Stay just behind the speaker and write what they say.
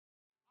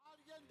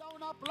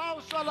Un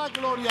aplauso a la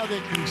gloria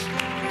de Cristo.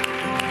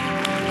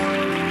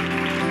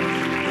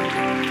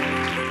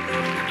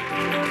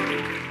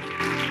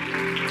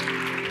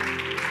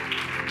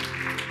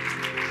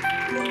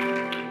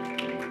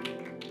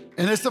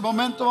 En este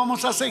momento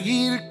vamos a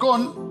seguir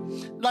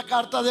con la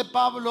carta de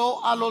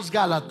Pablo a los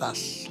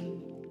Gálatas.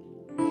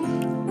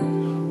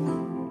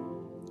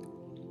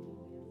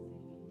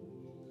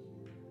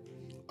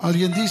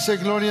 ¿Alguien dice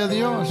gloria a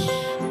Dios?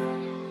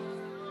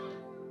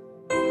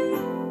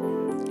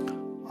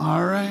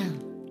 All right.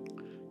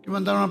 Quiero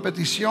mandar una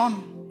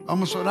petición.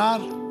 Vamos a orar.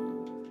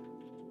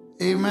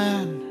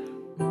 Amén.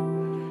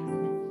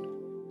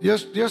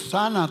 Dios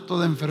sana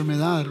toda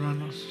enfermedad,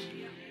 hermanos.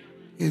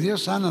 Y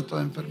Dios sana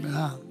toda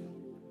enfermedad.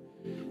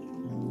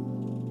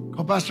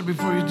 Go, Pastor,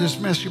 before you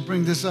dismiss, you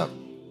bring this up.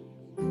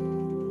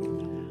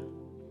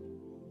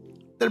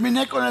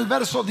 Terminé con el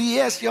verso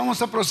 10 y vamos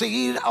a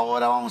proseguir.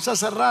 Ahora vamos a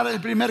cerrar el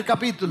primer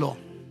capítulo.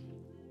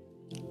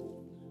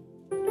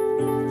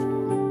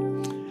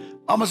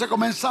 Vamos a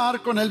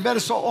comenzar con el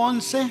verso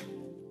 11.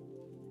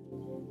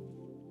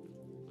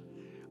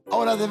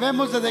 Ahora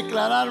debemos de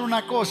declarar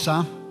una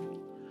cosa.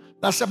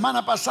 La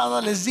semana pasada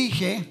les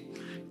dije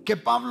que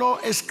Pablo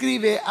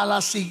escribe a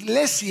las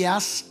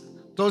iglesias,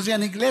 todos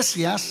digan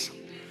iglesias,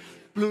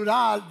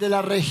 plural, de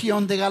la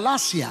región de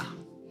Galacia.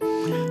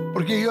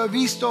 Porque yo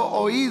he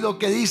oído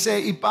que dice,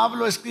 y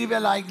Pablo escribe a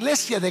la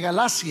iglesia de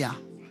Galacia.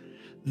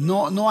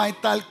 No hay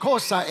tal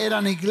cosa,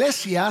 eran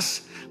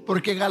iglesias,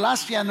 porque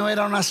Galacia no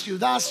era una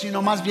ciudad,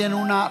 sino más bien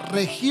una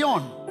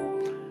región.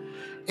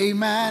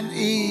 Amén.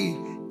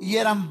 Y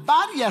eran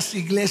varias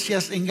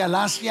iglesias en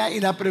Galacia,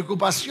 y la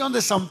preocupación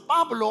de San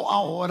Pablo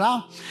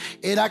ahora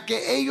era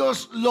que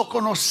ellos lo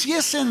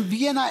conociesen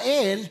bien a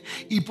él.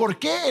 ¿Y por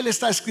qué él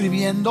está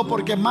escribiendo?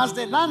 Porque más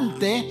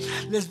adelante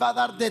les va a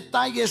dar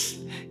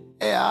detalles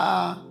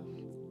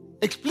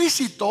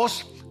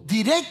explícitos,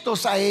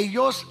 directos a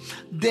ellos,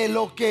 de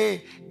lo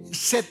que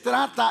se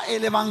trata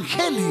el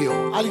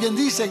evangelio. Alguien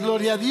dice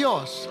gloria a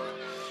Dios.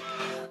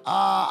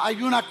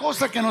 Hay una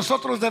cosa que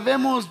nosotros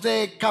debemos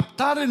de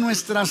captar en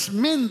nuestras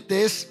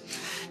mentes,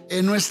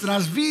 en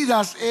nuestras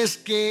vidas, es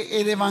que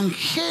el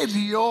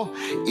evangelio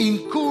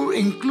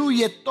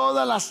incluye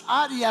todas las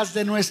áreas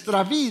de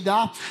nuestra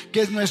vida,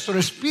 que es nuestro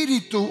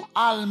espíritu,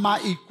 alma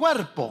y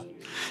cuerpo.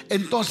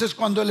 Entonces,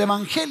 cuando el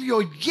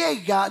evangelio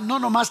llega, no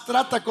nomás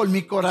trata con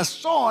mi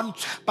corazón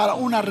para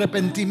un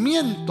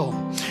arrepentimiento,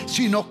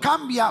 sino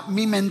cambia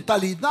mi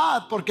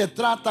mentalidad, porque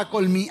trata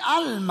con mi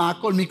alma,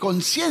 con mi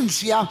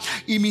conciencia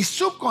y mi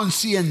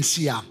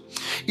subconsciencia.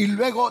 Y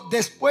luego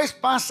después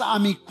pasa a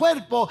mi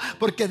cuerpo,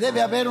 porque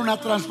debe haber una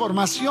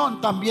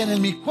transformación también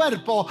en mi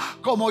cuerpo,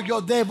 como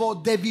yo debo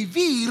de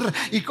vivir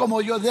y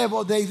como yo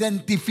debo de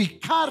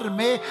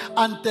identificarme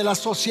ante la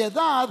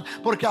sociedad,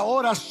 porque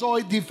ahora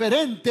soy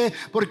diferente,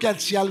 porque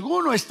si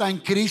alguno está en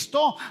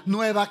Cristo,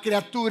 nueva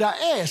criatura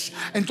es.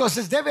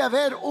 Entonces debe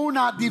haber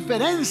una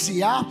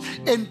diferencia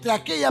entre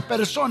aquella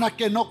persona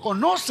que no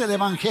conoce el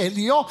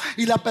evangelio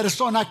y la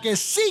persona que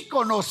sí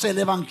conoce el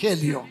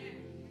evangelio.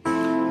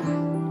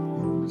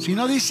 Si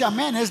no dice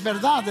amén, es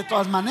verdad de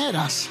todas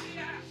maneras.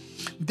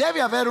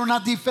 Debe haber una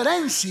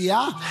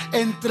diferencia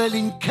entre el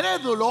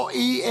incrédulo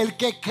y el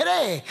que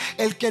cree,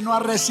 el que no ha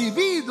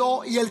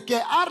recibido y el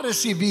que ha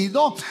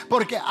recibido,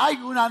 porque hay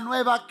una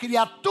nueva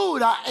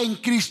criatura en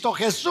Cristo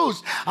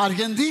Jesús.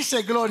 Alguien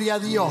dice gloria a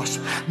Dios.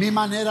 Mi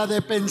manera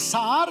de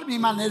pensar, mi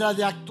manera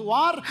de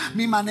actuar,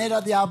 mi manera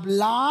de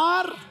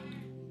hablar.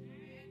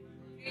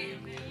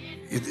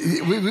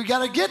 We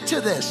got to get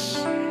to this.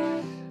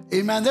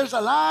 Amen. There's a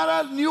lot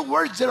of new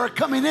words that are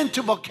coming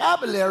into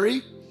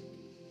vocabulary.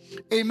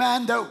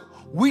 Amen. That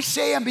we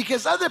say them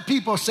because other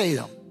people say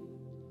them.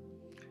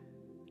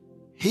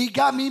 He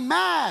got me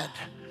mad.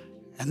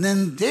 And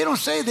then they don't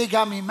say they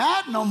got me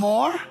mad no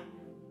more.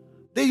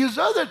 They use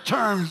other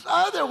terms,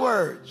 other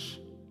words.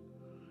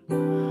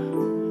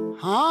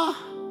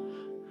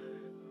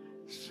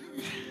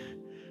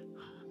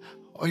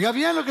 Oiga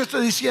bien lo que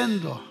estoy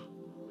diciendo.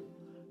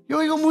 Yo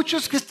oigo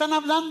muchos que están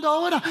hablando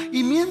ahora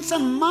y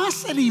piensan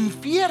más el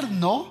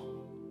infierno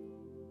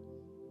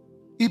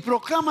y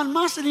proclaman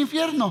más el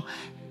infierno.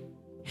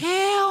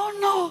 Hell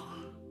no.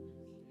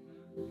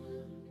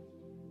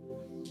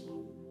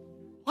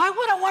 Why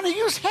would I want to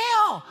use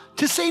hell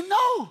to say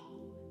no?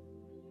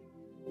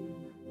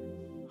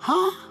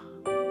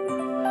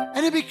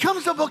 And it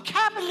becomes a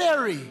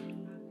vocabulary.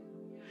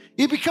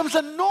 It becomes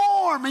a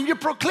norm, and you're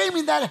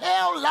proclaiming that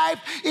hell life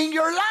in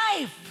your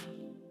life.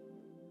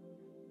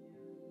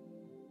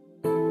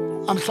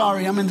 I'm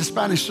sorry, I'm in the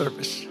Spanish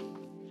service.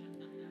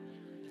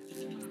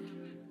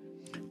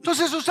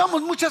 Entonces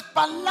usamos muchas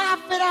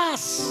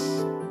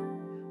palabras,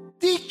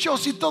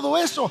 dichos y todo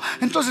eso.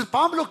 Entonces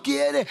Pablo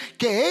quiere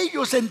que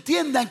ellos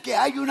entiendan que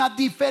hay una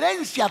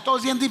diferencia.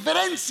 Todos tienen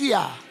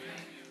diferencia.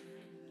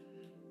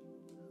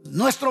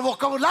 Nuestro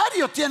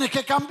vocabulario tiene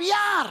que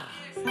cambiar.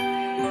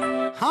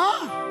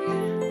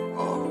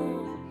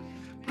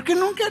 Porque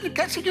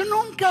yo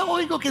nunca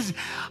oigo que...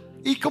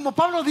 Y como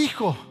Pablo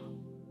dice,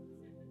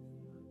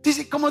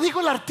 como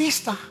dijo el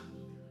artista,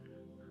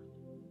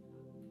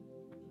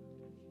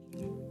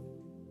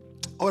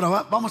 Ahora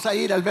vamos a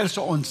ir al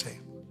verso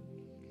 11.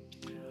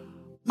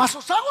 Mas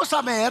os hago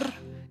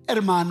saber,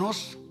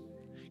 hermanos,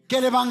 que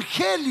el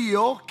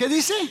evangelio, ¿qué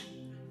dice?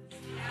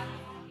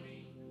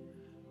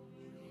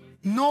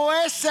 No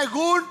es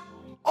según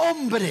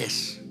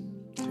hombres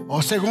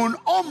o según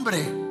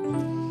hombre,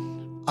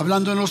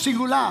 hablando en lo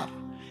singular.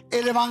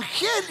 El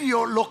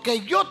evangelio, lo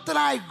que yo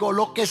traigo,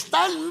 lo que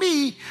está en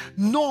mí,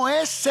 no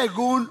es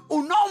según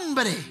un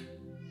hombre.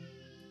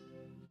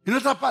 En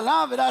otras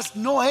palabras,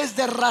 no es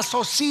de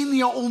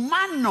raciocinio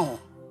humano,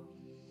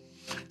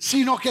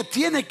 sino que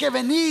tiene que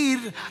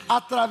venir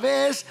a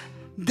través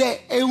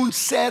de un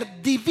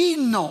ser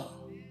divino.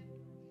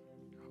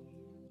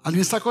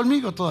 ¿Alguien está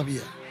conmigo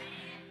todavía?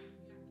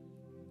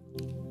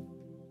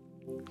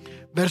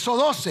 Verso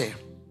 12.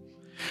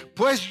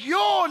 Pues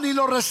yo ni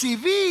lo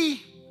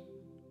recibí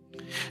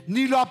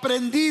ni lo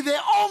aprendí de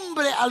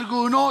hombre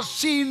alguno,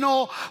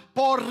 sino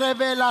por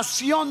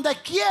revelación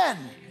de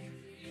quién.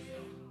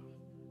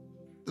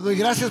 Te doy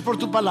gracias por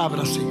tu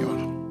palabra, Señor,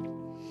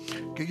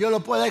 que yo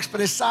lo pueda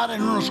expresar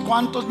en unos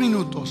cuantos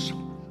minutos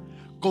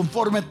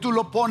conforme tú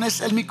lo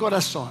pones en mi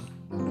corazón,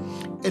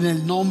 en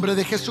el nombre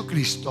de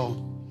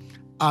Jesucristo.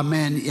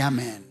 Amén y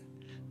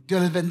amén.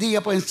 Dios les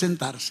bendiga. Pueden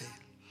sentarse.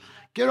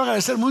 Quiero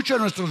agradecer mucho a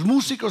nuestros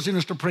músicos y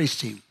nuestro praise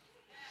team.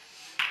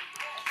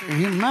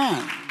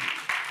 Amén.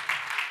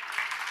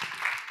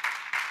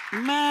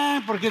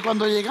 Amén. Porque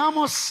cuando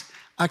llegamos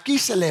aquí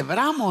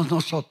celebramos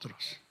nosotros.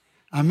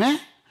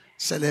 Amén.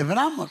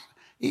 Celebramos.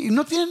 Y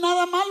no tiene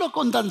nada malo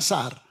con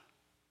danzar.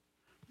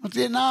 No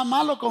tiene nada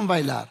malo con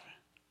bailar.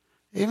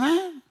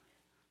 Amén.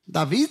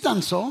 David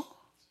danzó.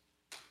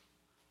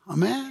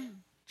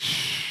 Amén.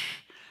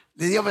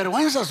 Le dio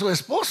vergüenza a su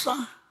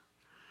esposa.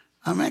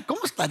 Amén.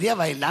 ¿Cómo estaría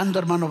bailando,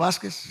 hermano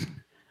Vázquez?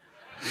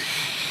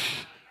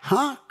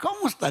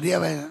 ¿Cómo estaría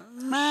bailando?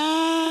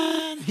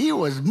 Man, he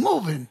was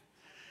moving.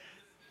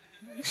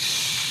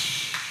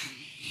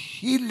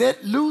 He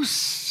let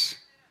loose.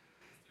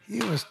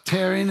 He was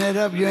tearing it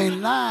up. You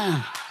ain't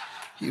lying.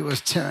 He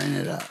was tearing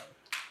it up.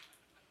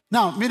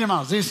 No, mire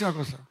más, dice una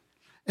cosa.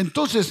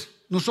 Entonces,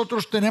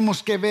 nosotros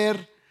tenemos que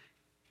ver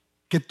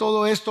que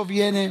todo esto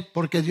viene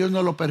porque Dios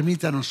nos lo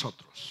permite a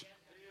nosotros.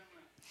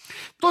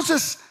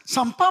 Entonces,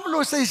 San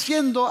Pablo está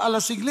diciendo a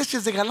las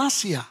iglesias de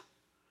Galacia: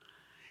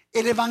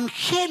 el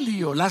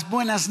evangelio, las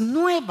buenas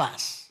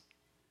nuevas,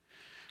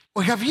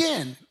 oiga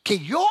bien, que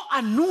yo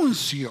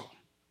anuncio,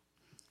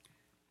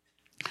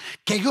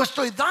 que yo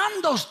estoy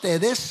dando a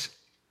ustedes,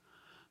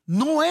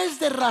 no es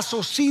de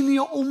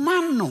raciocinio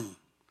humano,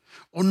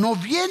 o no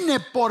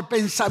viene por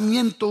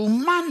pensamiento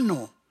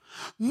humano.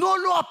 No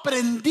lo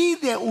aprendí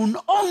de un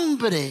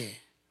hombre.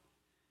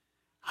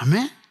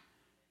 Amén.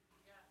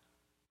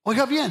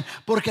 Oiga bien,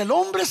 porque el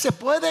hombre se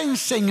puede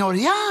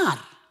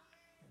enseñorear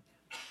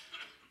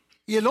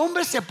y el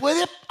hombre se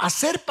puede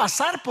hacer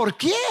pasar ¿por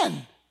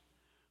quién?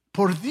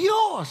 Por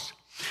Dios.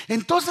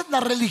 Entonces la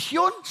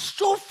religión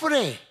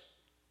sufre.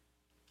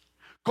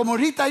 Como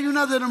ahorita hay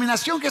una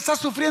denominación que está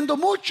sufriendo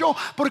mucho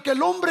porque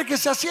el hombre que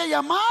se hacía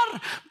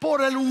llamar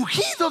por el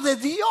ungido de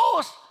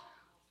Dios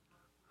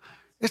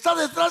está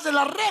detrás de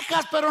las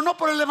rejas, pero no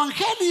por el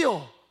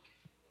evangelio.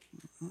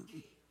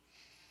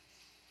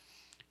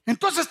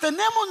 Entonces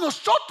tenemos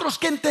nosotros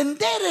que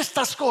entender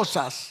estas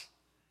cosas.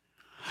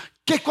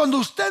 Que cuando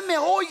usted me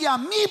oye a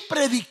mí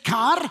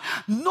predicar,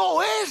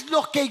 no es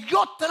lo que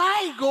yo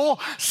traigo,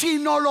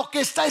 sino lo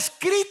que está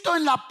escrito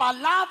en la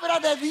palabra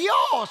de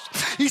Dios.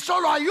 Y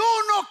solo hay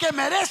uno que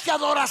merece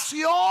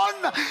adoración.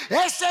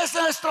 Ese es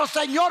nuestro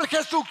Señor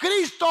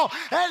Jesucristo.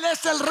 Él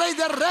es el Rey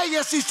de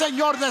Reyes y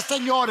Señor de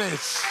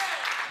Señores.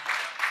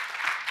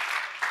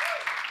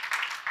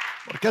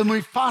 Porque es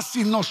muy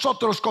fácil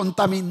nosotros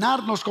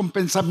contaminarnos con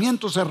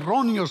pensamientos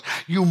erróneos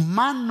y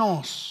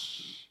humanos.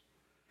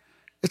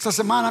 Esta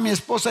semana mi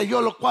esposa y yo,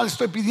 lo cual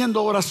estoy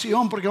pidiendo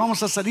oración, porque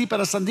vamos a salir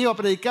para San Diego a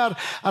predicar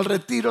al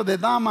retiro de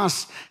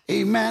damas,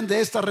 amén, de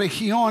esta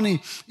región,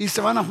 y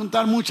se van a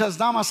juntar muchas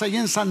damas ahí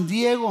en San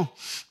Diego.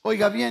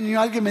 Oiga bien, y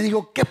alguien me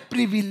dijo: qué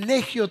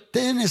privilegio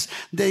tienes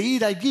de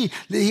ir allí.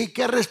 Le dije: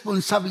 qué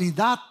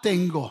responsabilidad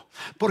tengo,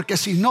 porque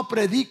si no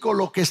predico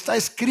lo que está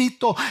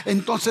escrito,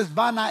 entonces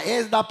vana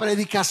es la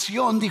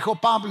predicación, dijo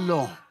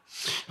Pablo.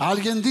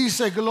 Alguien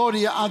dice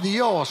gloria a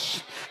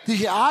Dios.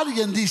 Dije: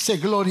 alguien dice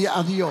gloria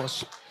a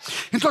Dios.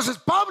 Entonces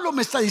Pablo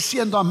me está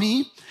diciendo a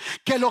mí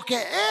que lo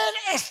que él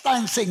está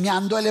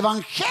enseñando, el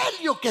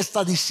evangelio que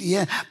está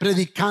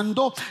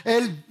predicando,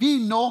 él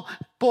vino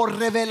por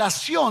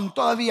revelación.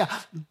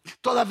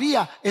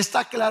 Todavía está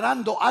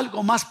aclarando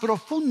algo más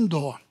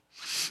profundo,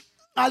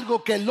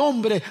 algo que el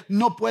hombre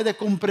no puede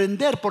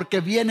comprender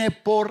porque viene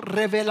por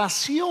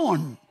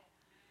revelación.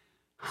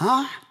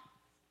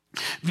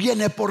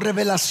 Viene por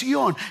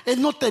revelación.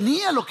 Él no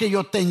tenía lo que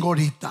yo tengo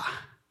ahorita.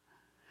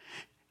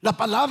 La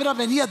palabra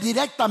venía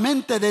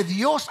directamente de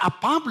Dios a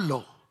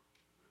Pablo.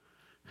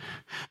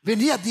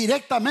 Venía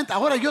directamente.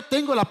 Ahora yo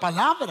tengo la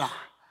palabra.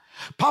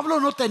 Pablo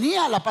no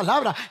tenía la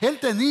palabra. Él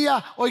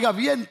tenía, oiga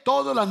bien,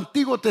 todo el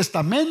Antiguo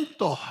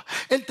Testamento.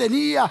 Él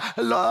tenía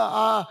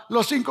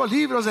los 5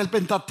 libros del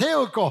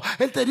Pentateuco.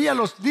 Él tenía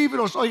los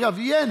libros, oiga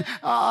bien,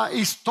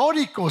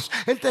 históricos.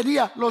 Él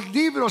tenía los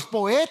libros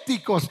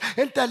poéticos.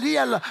 Él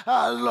tenía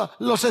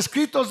los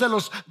escritos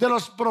de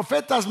los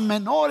profetas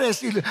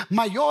menores y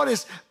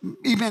mayores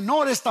y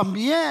menores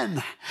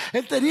también.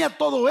 Él tenía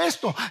todo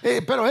esto,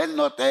 pero él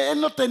no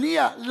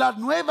tenía la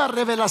nueva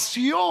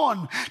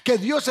revelación que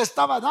Dios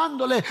estaba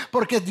dándole,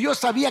 porque Dios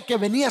sabía que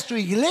venía su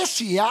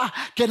iglesia,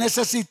 que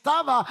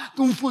necesitaba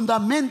un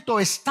fundamento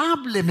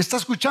estable. ¿Me está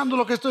escuchando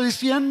lo que estoy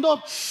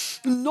diciendo?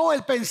 No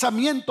el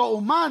pensamiento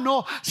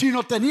humano,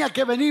 sino tenía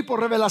que venir por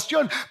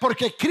revelación,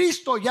 porque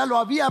Cristo ya lo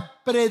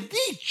había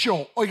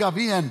predicho. Oiga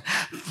bien,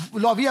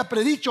 lo había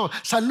predicho.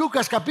 San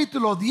Lucas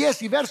capítulo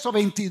 10 y verso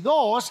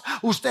 22,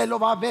 usted lo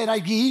va a ver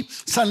allí.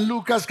 San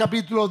Lucas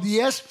capítulo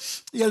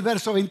 10 y el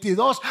verso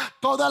 22.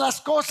 Todas las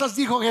cosas,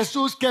 dijo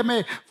Jesús, que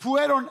me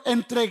fueron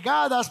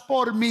entregadas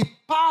por mi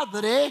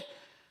Padre,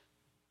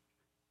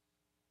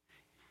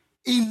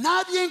 y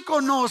nadie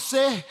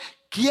conoce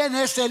quién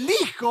es el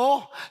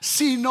Hijo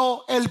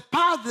sino el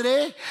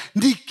Padre,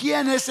 ni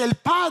quién es el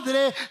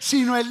Padre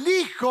sino el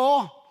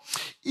Hijo,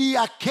 y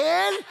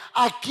aquel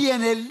a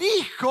quien el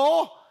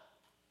Hijo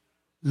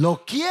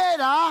lo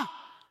quiera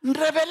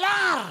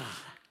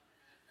revelar.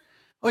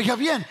 Oiga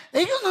bien,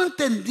 ellos no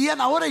entendían.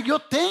 Ahora yo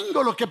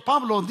tengo lo que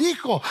Pablo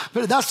dijo,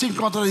 ¿verdad? Sin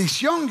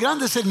contradicción,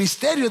 grande es el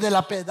misterio de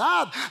la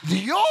piedad.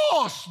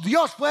 Dios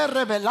fue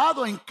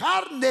revelado en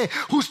carne,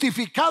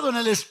 justificado en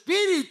el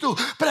Espíritu,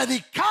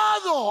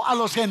 predicado a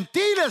los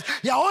gentiles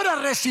y ahora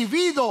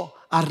recibido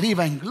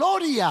arriba en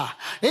gloria.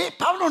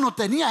 Pablo no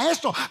tenía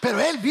esto,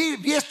 pero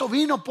esto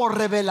vino por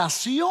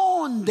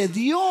revelación de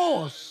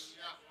Dios.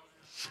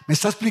 ¿Me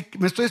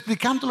estoy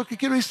explicando lo que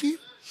quiero decir?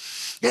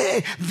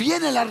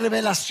 Viene la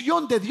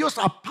revelación de Dios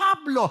a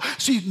Pablo.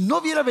 Si no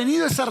hubiera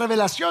venido esa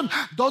revelación,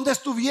 ¿dónde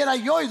estuviera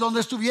yo y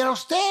dónde estuviera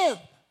usted?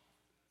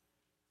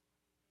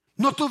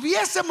 No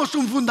tuviésemos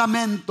un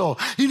fundamento,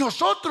 y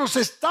nosotros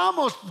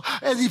estamos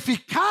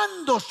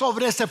edificando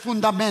sobre ese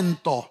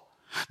fundamento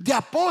de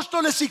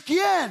apóstoles y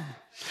quién,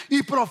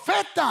 y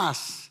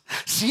profetas,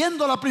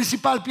 siendo la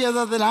principal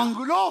piedra del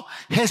ángulo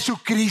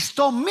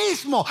Jesucristo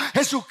mismo.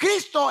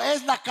 Jesucristo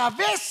es la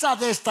cabeza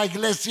de esta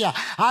iglesia.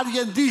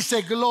 Alguien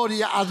dice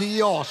gloria a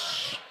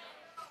Dios.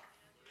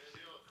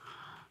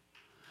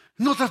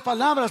 En otras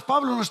palabras,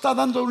 Pablo nos está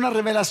dando una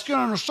revelación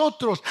a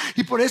nosotros,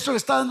 y por eso le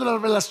está dando la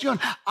revelación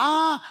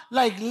a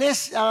la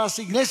iglesia, a las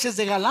iglesias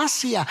de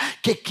Galacia,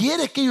 que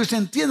quiere que ellos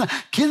entiendan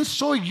quién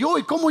soy yo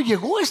y cómo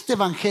llegó este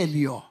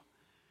evangelio.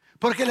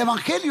 Porque el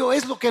evangelio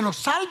es lo que nos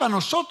salva a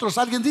nosotros.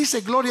 Alguien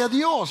dice gloria a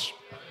Dios.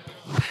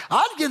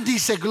 Alguien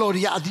dice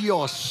gloria a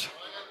Dios.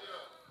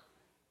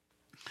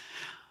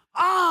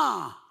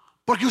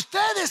 Porque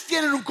ustedes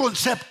tienen un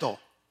concepto.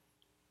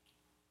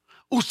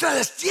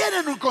 Ustedes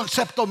tienen un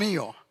concepto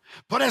mío.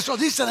 Por eso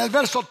dice en el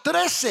verso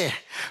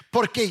 13: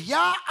 porque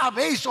ya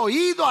habéis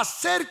oído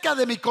acerca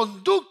de mi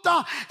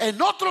conducta en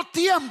otro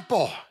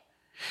tiempo,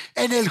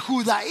 en el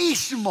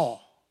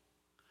judaísmo,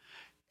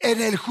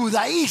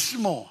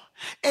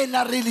 en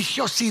la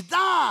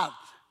religiosidad,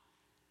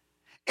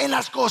 en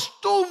las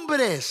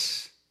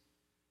costumbres.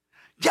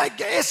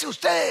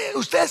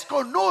 Ustedes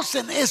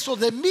conocen eso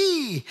de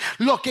mí,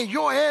 lo que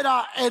yo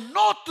era en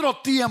otro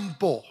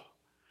tiempo.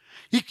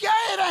 ¿Y qué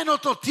era en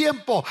otro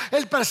tiempo?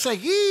 Él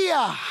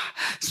perseguía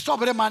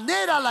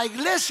sobremanera a la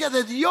iglesia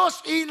de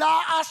Dios y la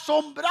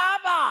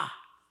asolaba.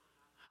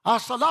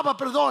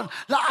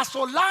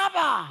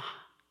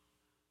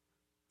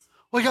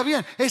 Oiga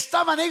bien,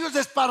 estaban ellos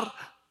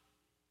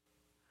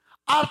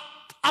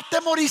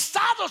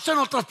atemorizados, en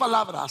otras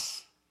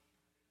palabras.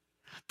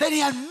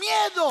 Tenían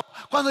miedo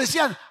cuando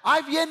decían: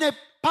 ahí viene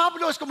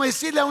Pablo. Es como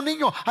decirle a un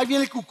niño: ahí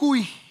viene el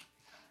cucuy.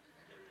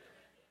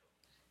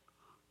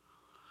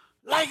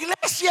 La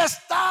iglesia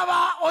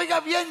estaba, oiga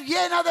bien,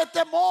 llena de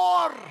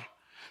temor.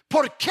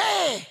 ¿Por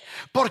qué?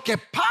 Porque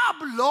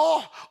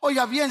Pablo,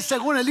 oiga bien,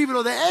 según el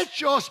libro de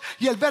Hechos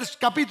y el verso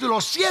capítulo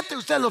 7,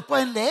 ustedes lo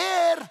pueden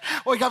leer.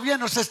 Oiga bien,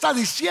 nos está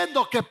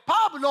diciendo que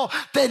Pablo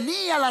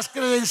tenía las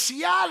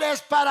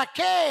credenciales. ¿Para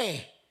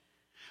qué?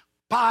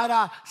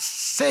 Para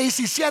 6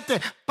 y 7,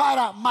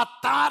 para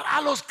matar a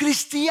los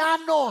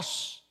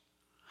cristianos.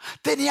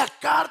 Tenía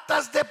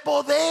cartas de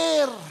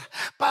poder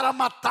para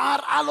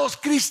matar a los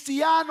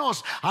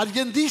cristianos.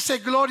 Alguien dice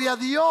gloria a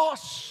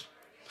Dios.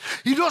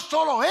 Y no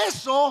solo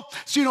eso,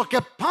 sino que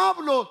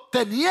Pablo,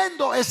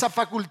 teniendo esa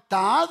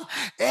facultad,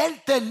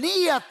 él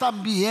tenía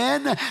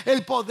también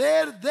el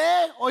poder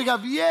de, oiga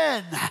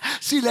bien,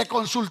 si le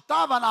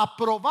consultaban,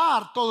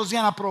 aprobar. ¿Todos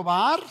iban a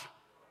aprobar?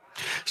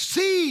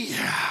 Sí.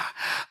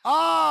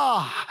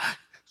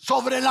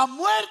 Sobre la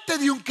muerte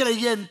de un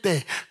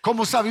creyente.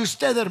 ¿Cómo sabe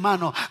usted,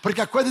 hermano?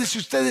 Porque acuérdense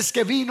ustedes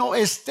que vino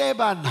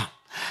Esteban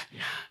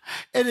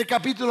en el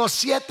capítulo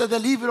 7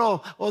 del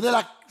libro, o del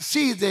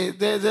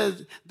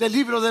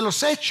libro de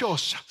los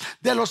Hechos.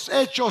 De los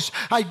Hechos,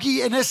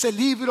 allí en ese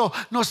libro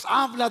nos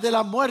habla de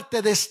la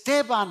muerte de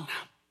Esteban.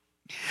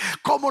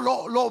 cómo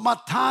lo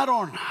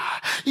mataron,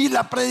 y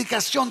la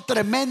predicación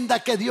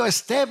tremenda que dio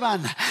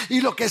Esteban,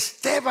 y lo que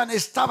Esteban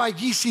estaba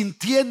allí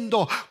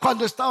sintiendo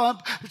cuando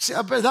estaba,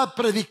 ¿verdad?,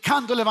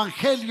 predicando el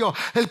evangelio.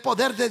 El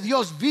poder de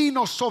Dios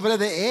vino sobre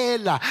de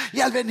él,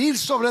 y al venir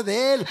sobre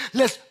de él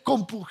les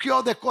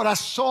compungió de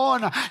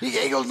corazón, y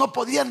ellos no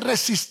podían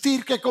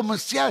resistir, que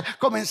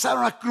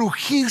comenzaron a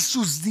crujir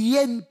sus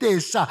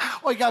dientes,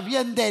 oiga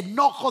bien, de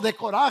enojo, de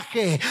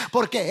coraje,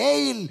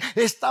 porque él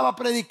estaba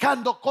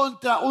predicando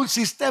contra un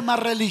sistema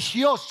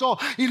religioso,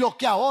 y lo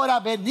que ahora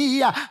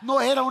venía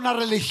no era una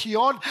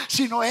religión,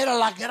 sino era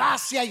la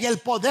gracia y el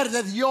poder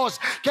de Dios,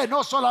 que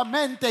no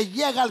solamente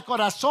llega al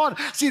corazón,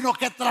 sino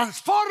que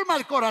transforma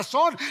el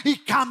corazón y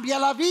cambia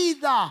la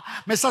vida.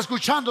 ¿Me está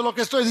escuchando lo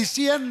que estoy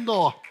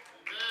diciendo?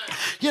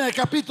 Y en el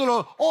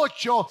capítulo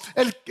 8,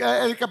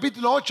 el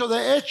capítulo 8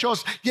 de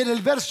Hechos, y en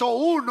el verso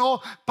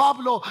 1,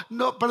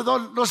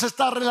 nos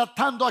está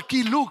relatando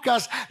aquí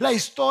Lucas la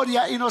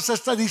historia, y nos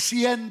está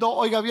diciendo,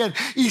 oiga bien,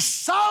 y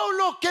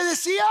Saulo, ¿qué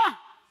decía?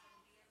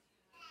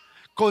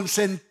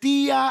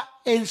 Consentía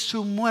en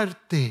su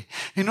muerte.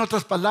 En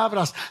otras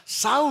palabras,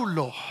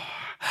 Saulo,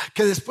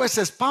 que después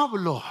es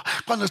Pablo,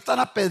 cuando están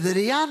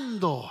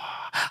apedreando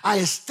a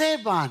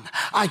Esteban,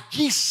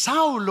 allí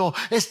Saulo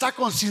está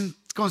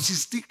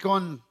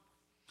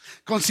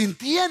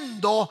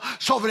consintiendo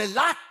sobre el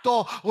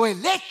acto o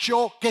el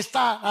hecho que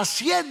están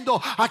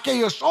haciendo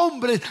aquellos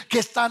hombres que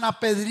están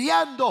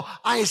apedreando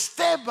a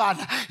Esteban.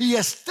 Y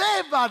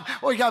Esteban,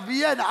 oiga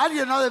bien,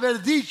 alguien ha de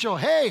haber dicho: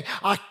 hey,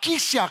 aquí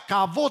se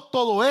acabó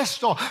todo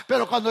esto.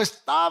 Pero cuando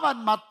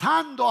estaban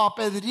matando,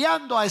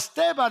 apedreando a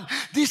Esteban,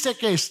 dice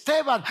que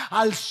Esteban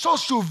alzó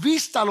su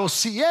vista a los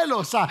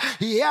cielos,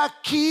 y he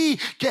aquí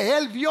que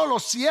él vio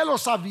los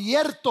cielos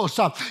abiertos,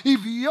 y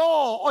vio,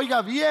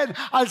 oiga bien,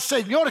 al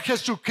Señor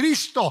Jesucristo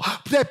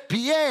de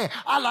pie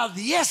a la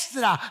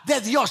diestra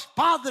de Dios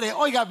Padre.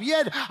 Oiga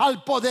bien,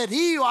 al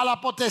poderío, a la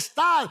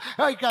potestad.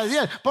 Oiga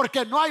bien,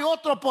 porque no hay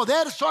otro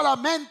poder,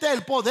 solamente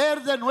el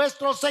poder de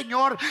nuestro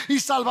Señor y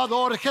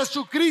Salvador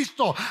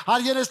Jesucristo.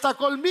 ¿Alguien está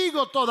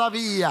conmigo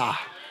todavía?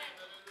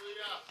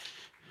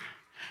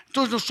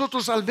 Entonces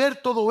nosotros, al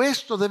ver todo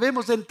esto,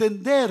 debemos de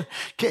entender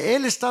que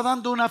Él está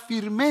dando una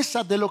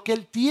firmeza de lo que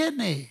Él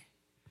tiene.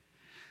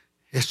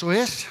 Eso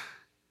es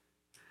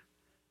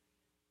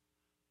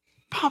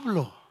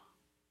Pablo.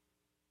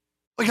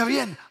 Oiga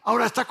bien,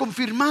 ahora está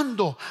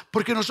confirmando,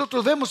 porque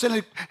nosotros vemos en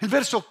el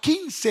verso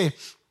 15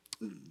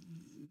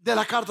 de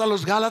la carta a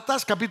los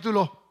Gálatas,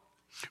 capítulo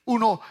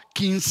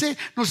 1:15,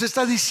 nos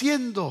está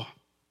diciendo: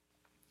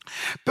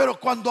 pero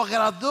cuando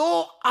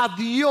agradó a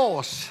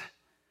Dios,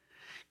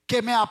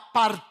 que me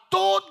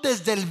apartó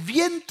desde el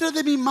vientre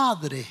de mi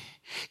madre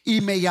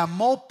y me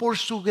llamó por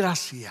su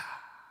gracia.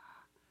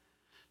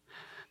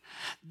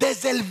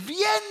 Desde el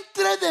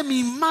vientre de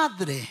mi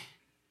madre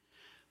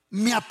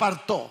me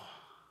apartó.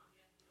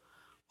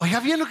 Oiga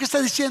bien lo que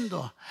está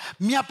diciendo: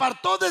 me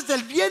apartó desde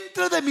el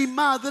vientre de mi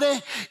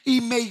madre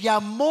y me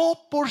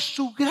llamó por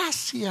su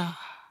gracia.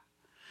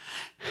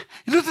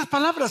 En otras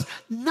palabras,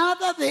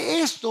 nada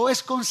de esto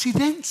es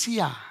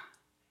coincidencia.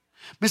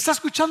 ¿Me está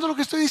escuchando lo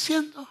que estoy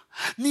diciendo?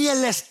 Ni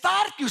el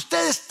estar que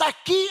usted está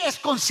aquí es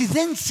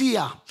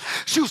coincidencia.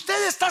 Si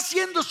usted está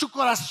haciendo su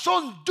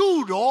corazón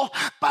duro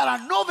para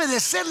no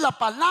obedecer la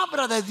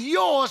palabra de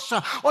Dios,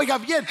 oiga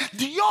bien,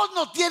 Dios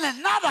no tiene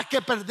nada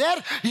que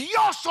perder.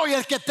 Yo soy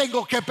el que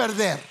tengo que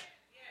perder,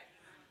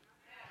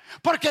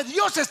 porque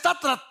Dios está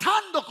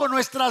tratando con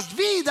nuestras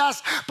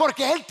vidas,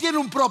 porque Él tiene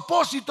un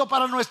propósito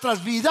para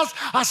nuestras vidas,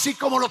 así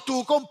como lo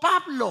tuvo con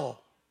Pablo.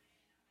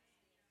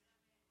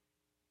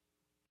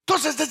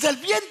 Entonces, desde el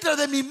vientre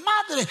de mi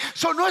madre,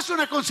 eso no es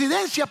una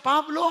coincidencia,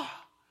 Pablo.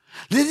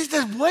 Le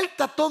diste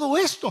vuelta a todo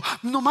esto.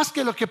 No más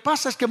que lo que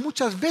pasa es que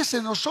muchas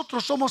veces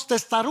nosotros somos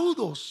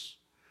testarudos,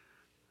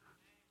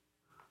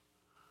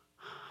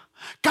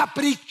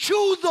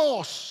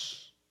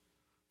 caprichudos.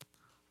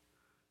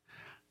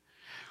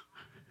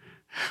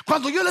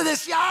 Cuando yo le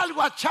decía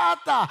algo a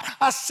Chata,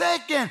 a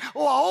Seken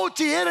o a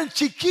Ochi, eran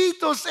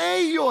chiquitos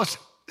ellos.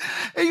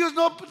 Ellos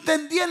no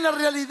entendían la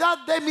realidad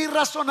de mi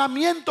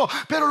razonamiento,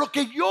 pero lo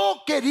que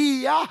yo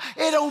quería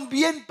era un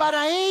bien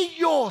para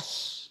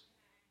ellos.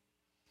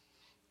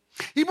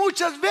 Y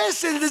muchas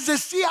veces les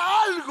decía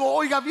algo,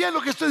 oiga bien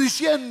lo que estoy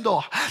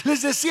diciendo,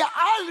 les decía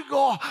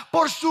algo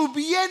por su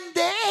bien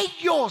de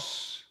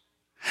ellos,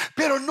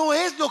 pero no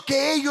es lo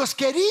que ellos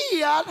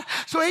querían.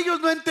 Ellos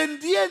no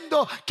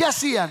entendiendo, ¿qué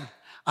hacían?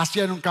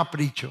 Hacían un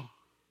capricho.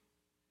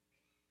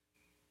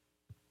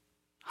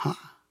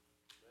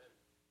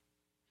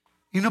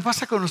 ¿Y no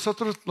pasa con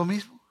nosotros lo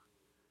mismo?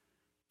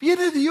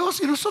 Viene Dios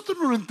y nosotros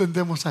no lo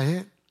entendemos a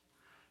Él.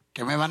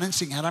 ¿Qué me van a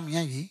enseñar a mí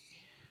allí?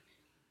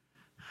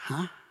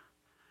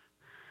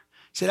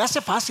 ¿Se le hace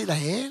fácil a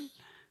Él?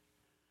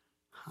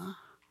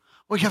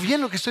 Oiga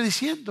bien lo que estoy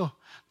diciendo.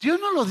 Dios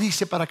no lo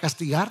dice para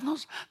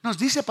castigarnos, nos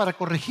dice para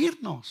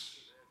corregirnos,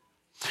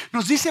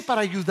 nos dice para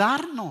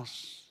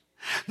ayudarnos,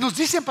 nos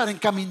dice para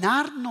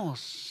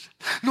encaminarnos,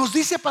 nos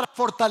dice para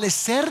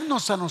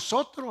fortalecernos a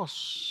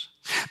nosotros,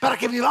 para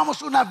que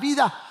vivamos una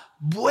vida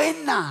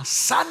buena,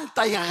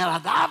 santa y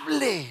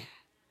agradable.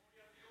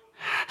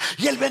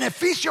 ¿Y el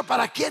beneficio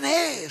para quién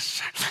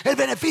es? El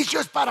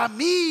beneficio es para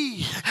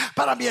mí,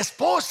 para mi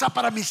esposa,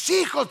 para mis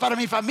hijos, para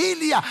mi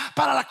familia,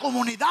 para la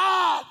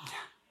comunidad.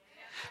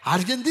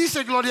 Alguien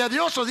dice gloria a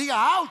Dios, o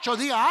diga ouch, o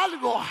diga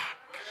algo.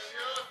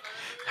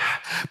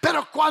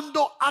 Pero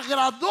cuando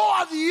agradó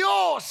a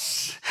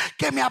Dios,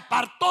 que me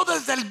apartó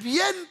desde el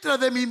vientre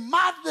de mi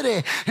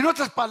madre, en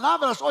otras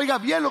palabras, oiga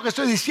bien lo que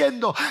estoy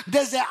diciendo,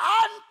 desde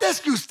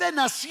antes que usted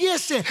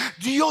naciese,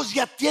 Dios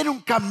ya tiene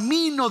un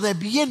camino de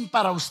bien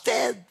para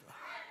usted.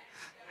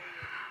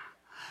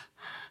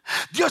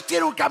 Dios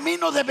tiene un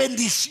camino de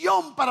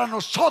bendición para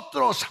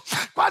nosotros.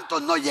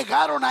 ¿Cuántos no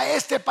llegaron a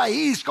este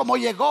país como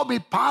llegó mi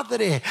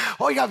padre?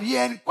 Oiga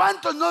bien,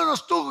 ¿cuántos no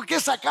nos tuvo que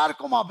sacar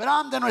como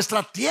Abraham de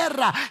nuestra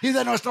tierra y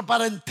de nuestra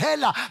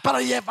parentela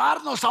para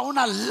llevarnos a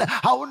una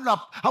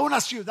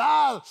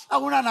ciudad, a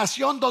una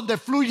nación donde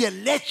fluye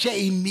leche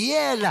y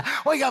miel?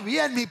 Oiga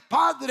bien, mi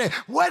padre,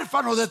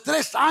 huérfano de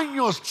 3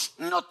 años,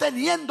 no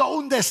teniendo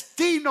un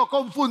destino,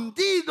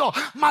 confundido,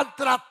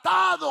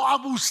 maltratado,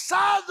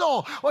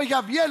 abusado.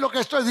 Oiga bien lo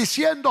que estoy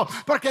diciendo,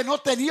 porque no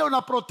tenía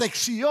una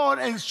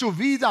protección en su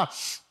vida.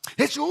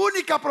 Es su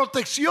única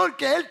protección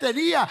que él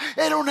tenía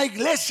era una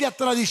iglesia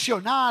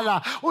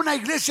tradicional, una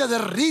iglesia de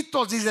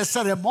ritos y de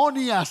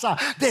ceremonias,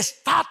 de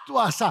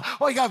estatuas.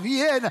 Oiga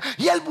bien,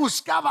 y él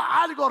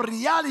buscaba algo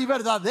real y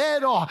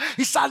verdadero,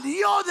 y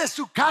salió de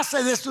su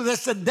casa y de su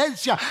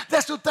descendencia, de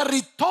su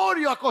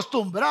territorio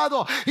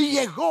acostumbrado, y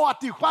llegó a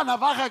Tijuana,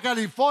 Baja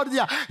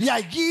California. Y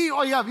allí,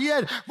 oiga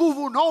bien,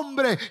 hubo un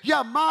hombre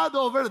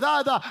llamado,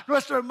 verdad,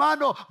 nuestro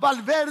hermano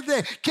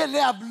Valverde, que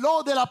le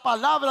habló de la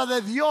palabra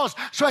de Dios.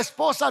 Su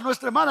esposa,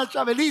 nuestra hermana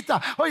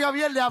Chabelita, oiga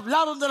bien, le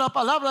hablaron de la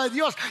palabra de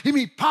Dios, y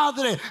mi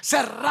padre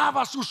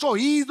cerraba sus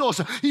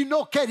oídos y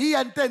no quería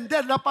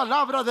entender la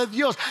palabra de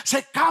Dios.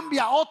 Se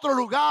cambia a otro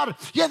lugar,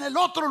 y en el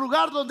otro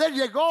lugar donde él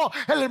llegó,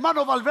 el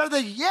hermano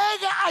Valverde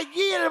llega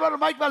allí, el hermano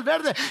Mike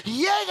Valverde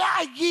llega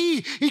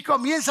allí y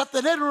comienza a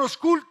tener unos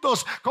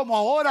cultos como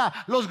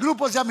ahora los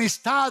grupos de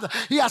amistad.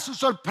 Y a su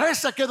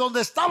sorpresa, que donde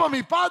estaba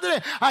mi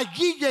padre,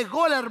 allí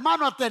llegó el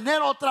hermano a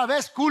tener otra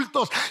vez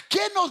cultos.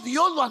 ¿Quién o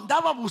Dios lo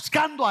andaba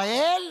buscando a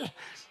él?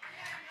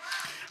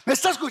 ¿Me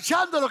está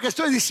escuchando lo que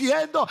estoy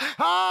diciendo?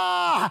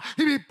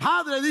 Y mi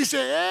padre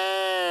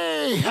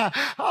dice: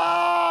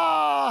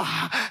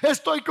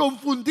 estoy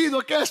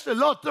confundido, que esto y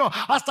el otro,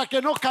 hasta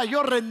que no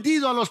cayó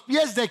rendido a los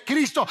pies de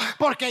Cristo,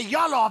 porque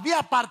yo lo había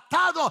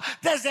apartado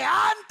desde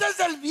antes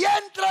del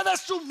vientre de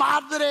su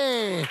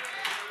madre.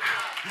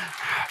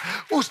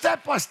 Usted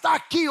pues está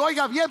aquí,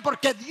 oiga bien,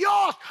 porque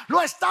Dios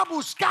lo está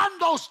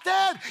buscando a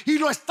usted y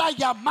lo está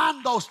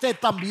llamando a usted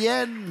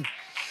también.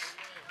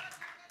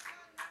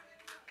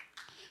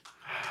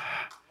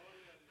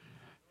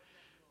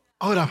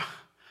 Ahora,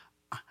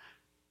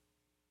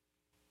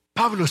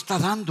 Pablo está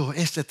dando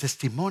este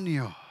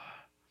testimonio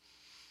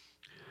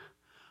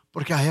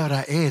porque ahora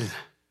a él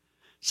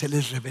se le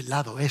ha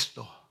revelado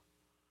esto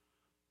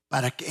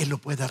para que él lo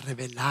pueda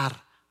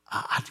revelar a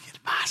alguien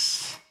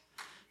más.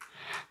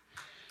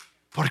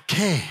 ¿Por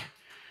qué?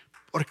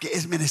 Porque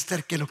es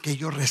menester que lo que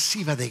yo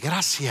reciba de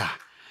gracia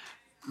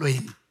lo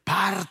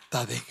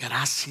imparta de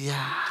gracia.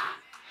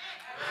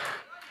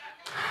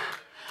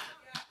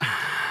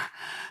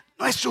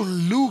 No es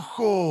un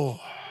lujo.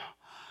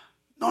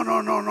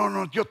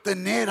 No, yo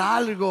tener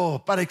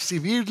algo para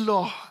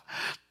exhibirlo.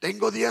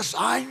 Tengo 10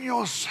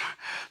 años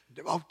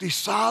de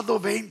bautizado,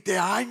 20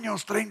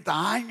 años,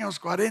 30 años,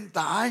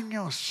 40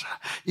 años.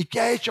 ¿Y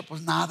qué ha hecho?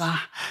 Pues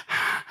nada.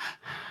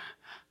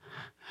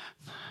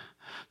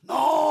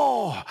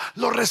 No,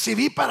 lo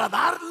recibí para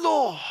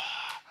darlo.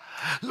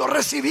 Lo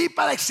recibí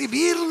para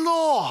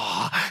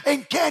exhibirlo.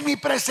 ¿En qué? En mi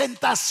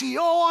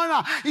presentación,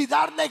 y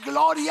darle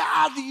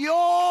gloria a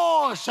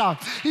Dios.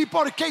 Y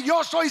porque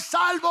yo soy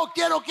salvo,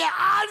 quiero que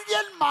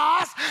alguien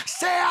más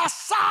sea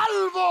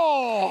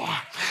salvo.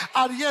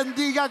 Alguien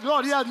diga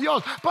gloria a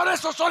Dios. Por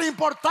eso son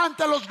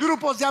importantes los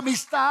grupos de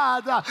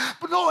amistad.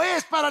 No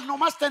es para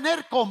nomás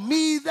tener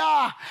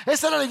comida.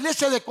 Esa era la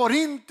iglesia de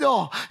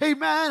Corinto.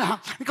 Amén.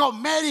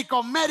 Comer y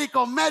comer y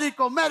comer y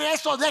comer.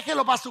 Eso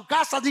déjelo para su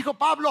casa, dijo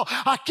Pablo.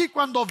 Aquí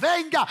cuando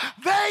venga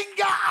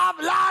a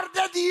hablar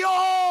de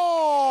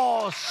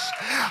Dios.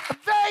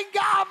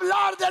 Venga a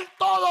hablar del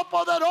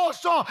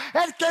Todopoderoso,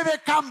 el que me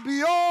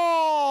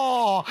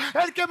cambió,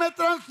 el que me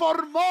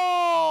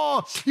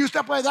transformó. Y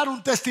usted puede dar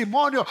un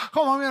testimonio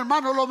como mi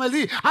hermano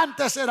Lomelí.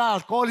 Antes era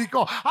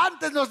alcohólico,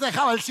 antes nos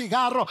dejaba el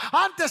cigarro,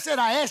 antes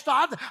era esto,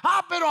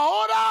 pero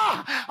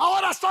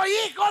ahora soy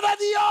hijo de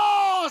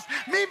Dios.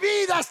 Mi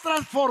vida es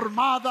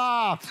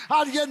transformada.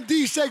 Alguien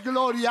dice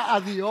gloria a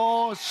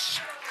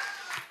Dios.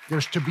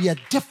 There's to be a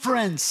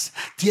difference.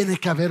 Tiene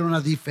que haber una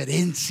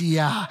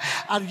diferencia.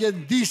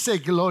 Alguien dice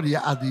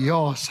gloria a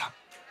Dios.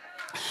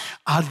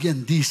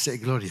 Alguien dice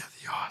gloria a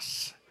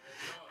Dios.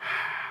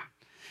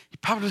 Y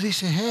Pablo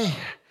dice: hey,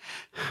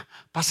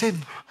 pasé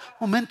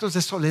momentos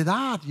de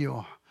soledad.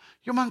 Yo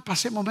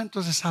pasé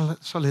momentos de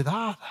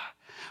soledad.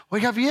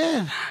 Oiga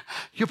bien,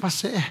 yo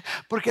pasé,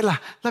 porque la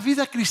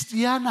vida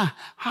cristiana,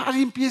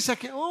 alguien piensa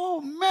que,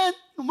 oh man,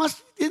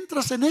 nomás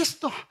entras en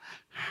esto.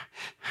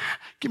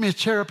 Give me a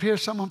chair up here,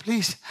 someone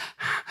please.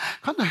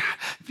 Cuando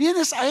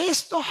vienes a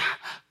esto,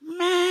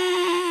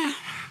 man,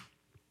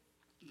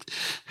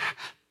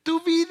 tu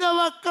vida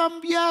va a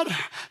cambiar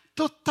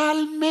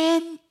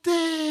totalmente.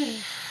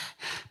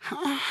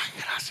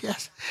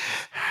 Gracias.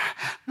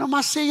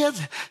 Nomás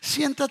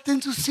siéntate en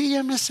tu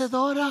silla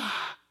mecedora.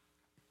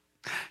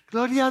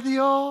 Gloria a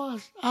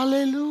Dios,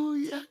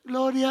 aleluya,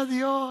 gloria a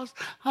Dios,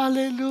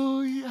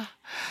 aleluya.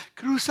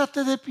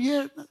 Crúzate de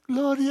piernas,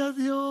 gloria a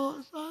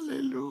Dios,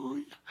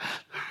 aleluya.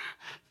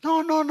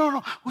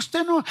 No.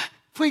 Usted no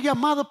fue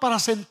llamado para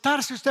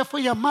sentarse, usted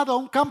fue llamado a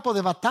un campo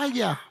de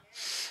batalla.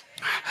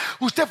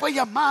 Usted fue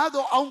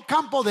llamado a un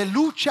campo de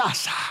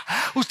luchas.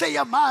 Usted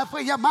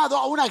fue llamado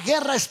a una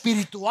guerra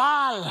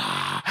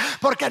espiritual.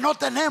 Porque no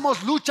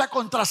tenemos lucha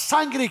contra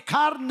sangre y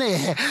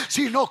carne,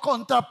 sino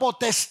contra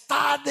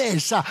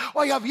potestades.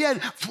 Oiga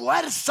bien,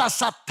 fuerzas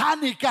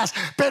satánicas.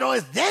 Pero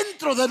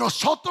dentro de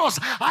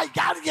nosotros hay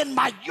alguien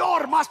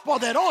mayor, más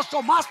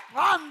poderoso, más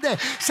grande.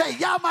 Se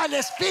llama el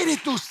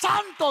Espíritu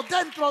Santo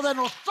dentro de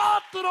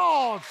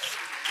nosotros.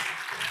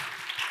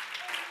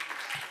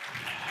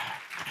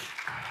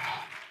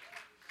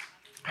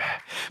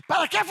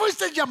 ¿Para qué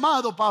fuiste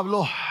llamado,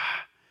 Pablo?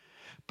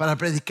 Para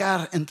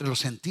predicar entre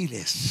los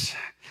gentiles.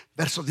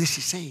 Verso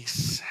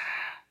 16.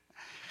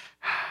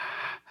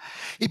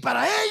 Y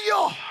para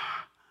ello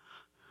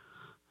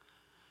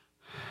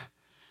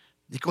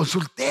y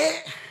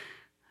consulté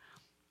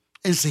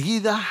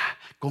enseguida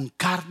con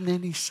carne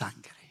y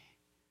sangre.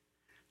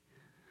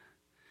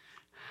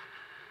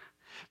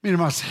 Mira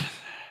más,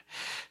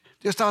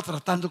 Dios estaba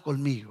tratando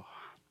conmigo.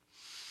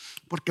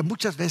 Porque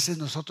muchas veces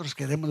nosotros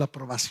queremos la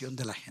aprobación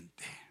de la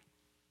gente.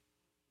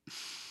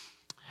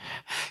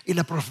 Y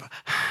la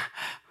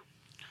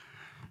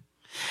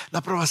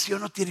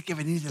aprobación no tiene que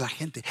venir de la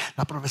gente.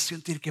 La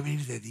aprobación tiene que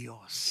venir de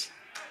Dios.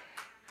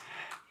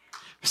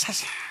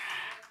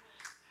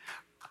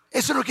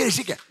 Eso no quiere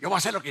decir que yo voy a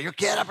hacer lo que yo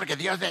quiera porque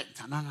Dios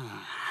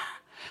no.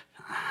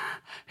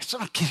 Eso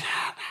no quiere.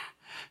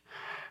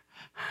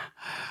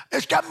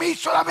 Es que a mí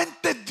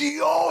solamente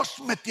Dios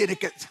me tiene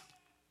que...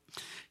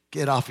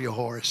 Get off your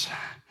horse.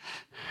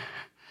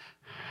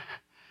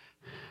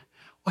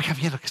 Oiga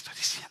bien lo que estoy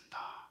diciendo.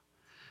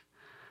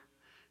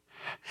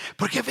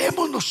 Porque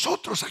vemos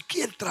nosotros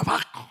aquí el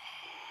trabajo.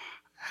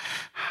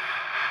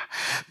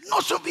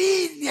 No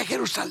subí ni a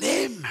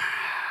Jerusalén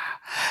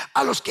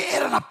a los que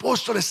eran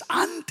apóstoles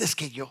antes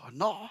que yo.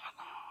 No.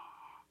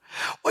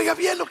 Oiga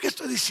bien lo que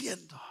estoy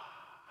diciendo.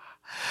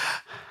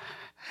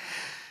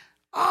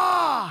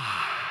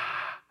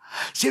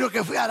 Sino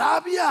que fui a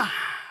Arabia.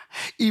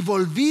 Y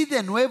volví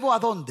de nuevo ¿a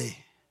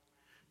dónde?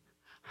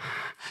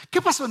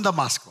 ¿Qué pasó en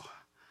Damasco?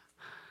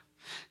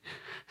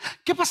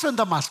 ¿Qué pasó en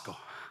Damasco?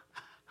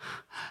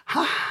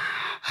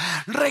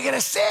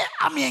 Regresé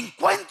a mi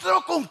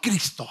encuentro con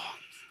Cristo.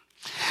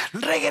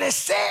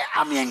 Regresé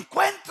a mi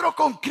encuentro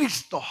con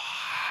Cristo.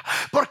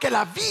 Porque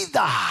la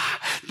vida,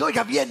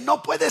 oiga bien,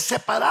 no puede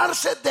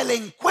separarse del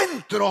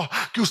encuentro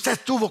que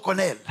usted tuvo con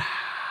Él.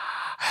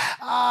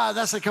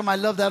 That's like I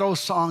love that old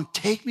song.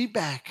 Take me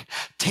back,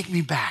 take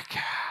me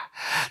back.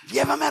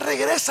 Llévame,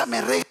 regrésame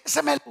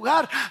al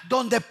lugar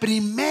donde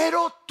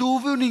primero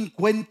tuve un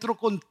encuentro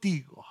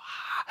contigo.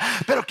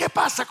 Pero ¿qué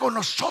pasa con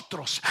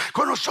nosotros?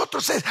 Con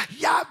nosotros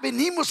ya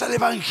venimos al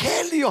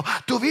evangelio,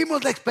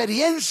 tuvimos la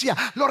experiencia,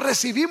 lo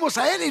recibimos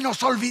a Él y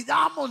nos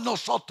olvidamos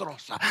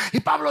nosotros.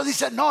 Y Pablo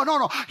dice,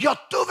 no, yo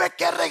tuve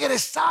que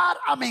regresar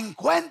a mi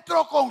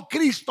encuentro con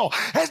Cristo.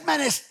 Es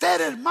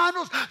menester,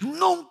 hermanos,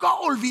 nunca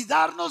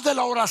olvidarnos de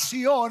la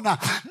oración,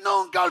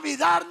 nunca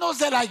olvidarnos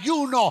del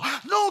ayuno,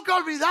 nunca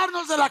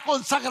olvidarnos de la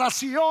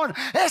consagración.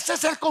 Ese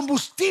es el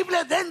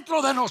combustible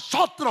dentro de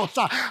nosotros.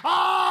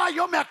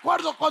 Yo me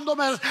acuerdo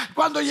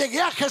cuando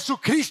llegué a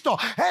Jesucristo,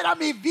 era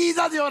mi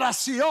vida de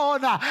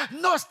oración.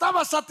 No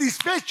estaba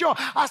satisfecho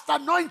hasta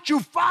no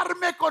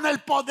enchufarme con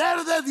el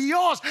poder de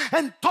Dios.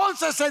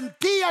 Entonces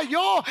sentía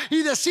yo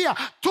y decía,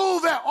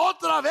 tuve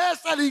otra vez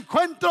el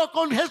encuentro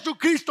con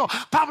Jesucristo.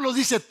 Pablo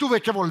dice,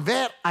 tuve que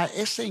volver a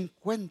ese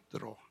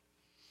encuentro.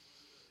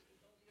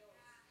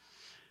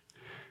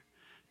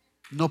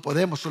 No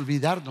podemos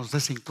olvidarnos de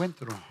ese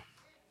encuentro.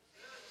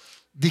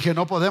 Dije,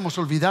 no podemos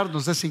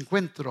olvidarnos de ese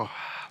encuentro.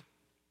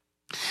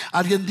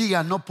 Alguien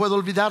diga, no puedo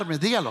olvidarme.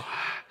 Dígalo.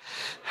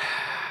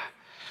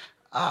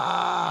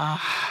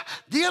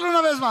 Dígalo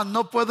una vez más,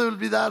 no puedo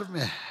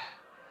olvidarme.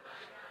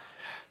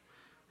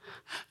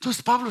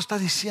 Entonces Pablo está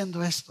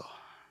diciendo esto.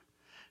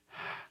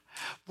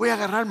 Voy a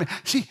agarrarme.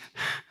 Sí.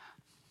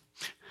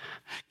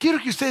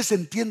 Quiero que ustedes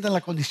entiendan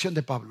la condición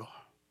de Pablo.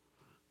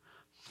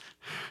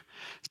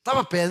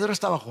 Estaba Pedro,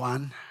 estaba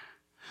Juan.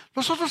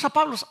 Los otros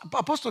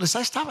apóstoles,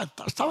 ahí estaban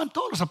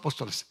todos los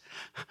apóstoles.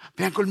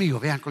 Vean conmigo,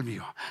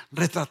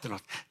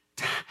 retrátelos.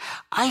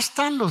 Ahí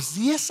están los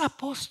 10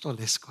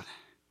 apóstoles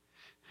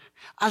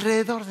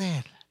alrededor de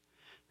él.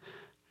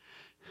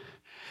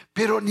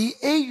 Pero ni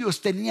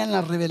ellos tenían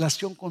la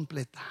revelación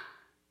completa.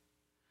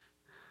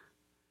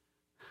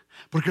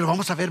 porque lo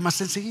vamos a ver más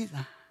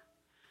enseguida.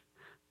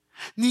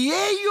 Ni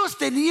ellos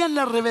tenían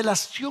la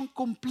revelación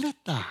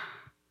completa.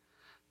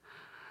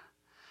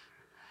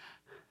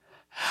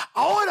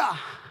 Ahora,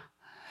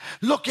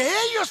 lo que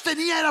ellos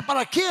tenían era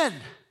 ¿para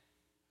quién?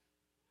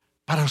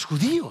 Para los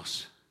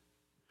judíos.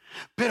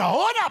 Pero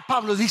ahora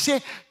Pablo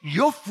dice: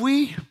 yo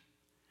fui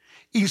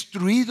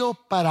instruido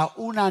para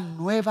una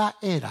nueva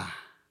era,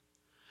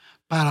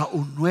 para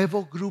un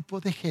nuevo grupo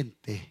de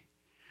gente.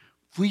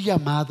 Fui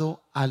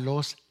llamado a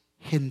los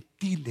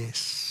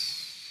gentiles.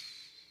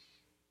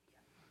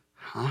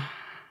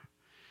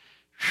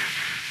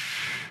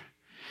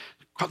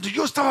 Cuando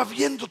yo estaba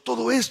viendo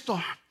todo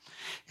esto,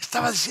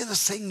 estaba diciendo: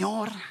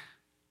 Señor,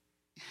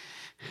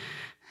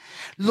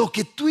 lo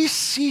que tú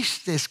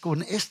hiciste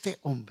con este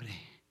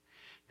hombre,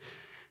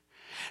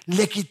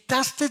 le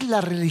quitaste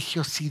la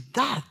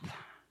religiosidad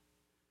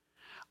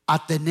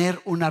a tener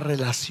una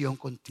relación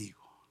contigo.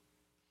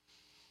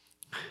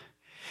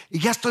 Y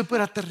ya estoy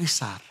por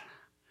aterrizar.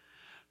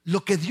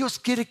 Lo que Dios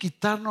quiere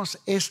quitarnos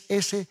es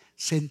ese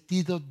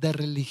sentido de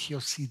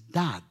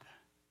religiosidad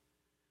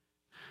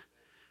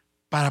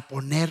para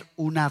poner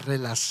una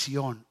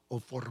relación o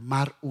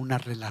formar una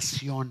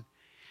relación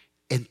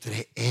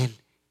entre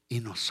Él y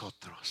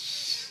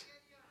nosotros.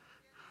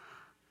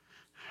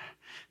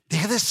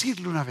 Deje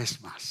decirlo una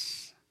vez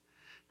más.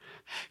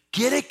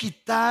 Quiere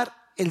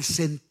quitar el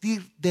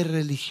sentir de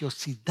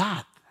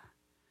religiosidad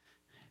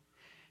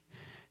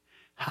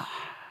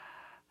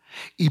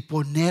y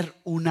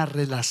poner una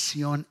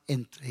relación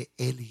entre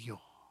Él y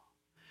yo.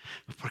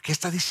 ¿Por qué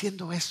está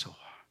diciendo eso?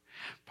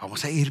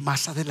 Vamos a ir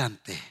más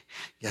adelante.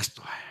 Ya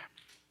estoy.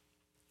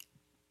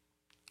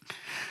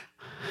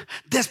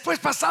 Después,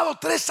 pasado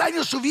 3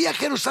 años, subí a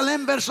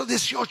Jerusalén, verso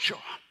 18,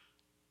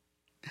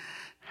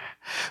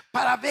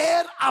 para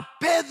ver a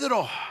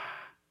Pedro.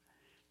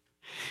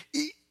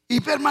 Y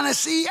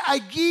permanecí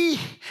allí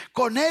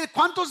con él.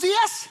 ¿Cuántos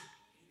días?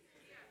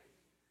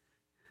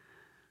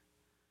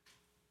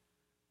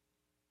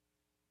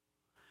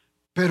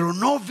 Pero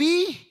no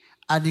vi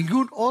a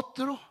ningún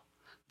otro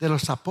de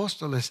los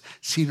apóstoles,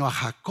 sino a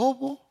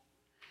Jacobo,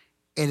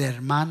 el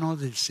hermano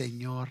del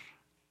Señor.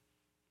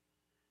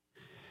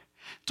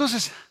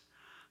 Entonces,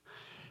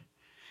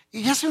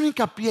 y hace un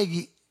hincapié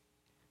allí,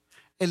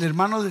 el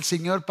hermano del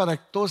Señor, para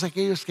todos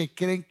aquellos que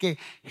creen que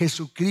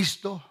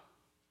Jesucristo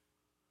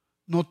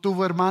no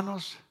tuvo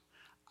hermanos.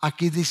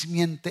 Aquí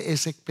desmiente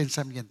ese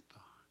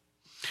pensamiento,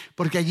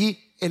 porque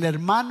allí el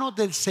hermano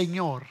del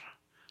Señor,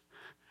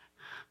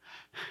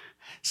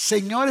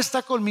 Señor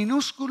está con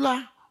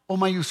minúscula o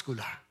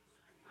mayúscula,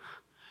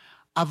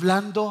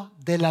 hablando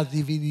de la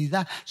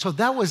divinidad. So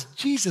that was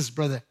Jesus,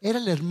 brother. Era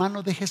el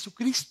hermano de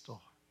Jesucristo.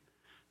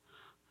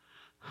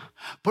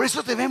 Por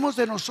eso debemos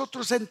de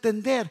nosotros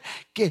entender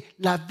que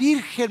la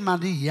Virgen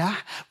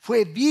María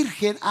fue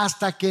virgen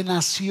hasta que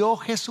nació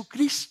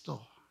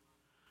Jesucristo.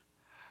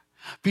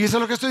 Fíjense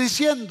lo que estoy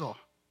diciendo.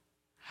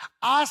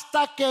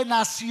 Hasta que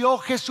nació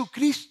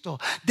Jesucristo.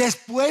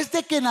 Después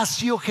de que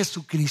nació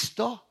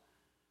Jesucristo,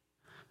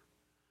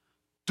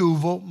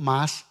 tuvo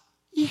más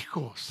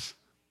hijos.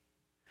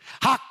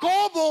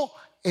 Jacobo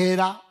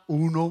era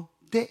uno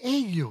de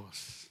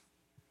ellos.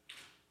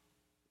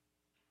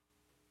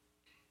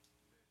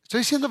 ¿Estoy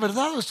diciendo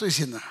verdad o estoy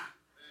diciendo?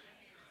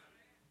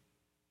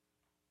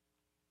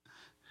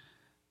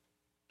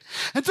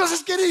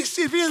 Entonces quiere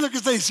decir, fíjense lo que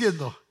está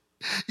diciendo.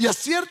 Y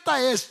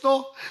acierta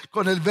esto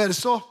con el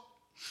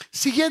verso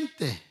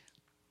siguiente.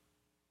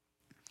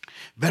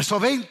 Verso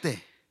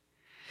 20.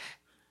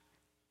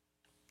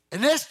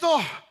 En esto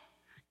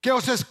que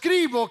os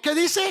escribo, ¿qué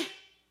dice?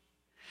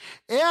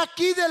 He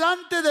aquí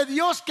delante de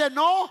Dios que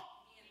no.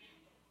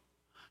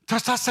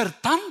 Está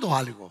acertando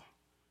algo.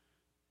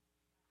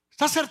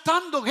 Está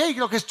acertando, hey,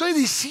 lo que estoy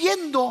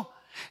diciendo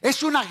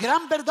es una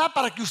gran verdad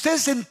para que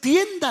ustedes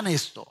entiendan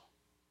esto.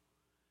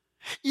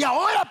 Y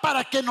ahora,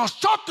 para que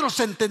nosotros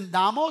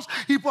entendamos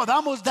y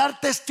podamos dar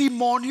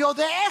testimonio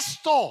de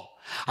esto,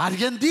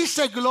 alguien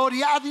dice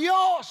gloria a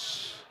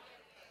Dios.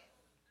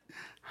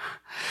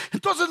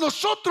 Entonces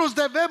nosotros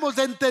debemos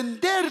de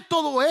entender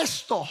todo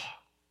esto.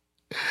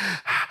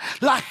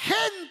 La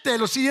gente,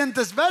 los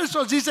siguientes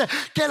versos dice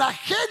que la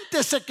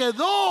gente se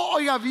quedó,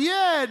 oiga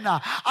bien,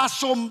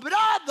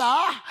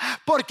 asombrada,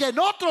 porque en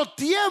otro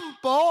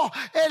tiempo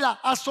él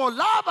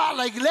asolaba a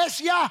la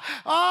iglesia.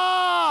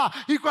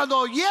 Y cuando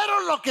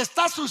oyeron lo que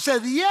está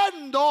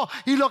sucediendo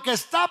y lo que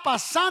está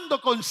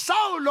pasando con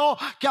Saulo,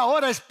 que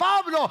ahora es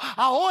Pablo,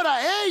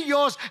 ahora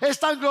ellos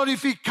están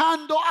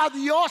glorificando a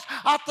Dios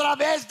a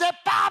través de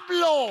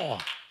Pablo.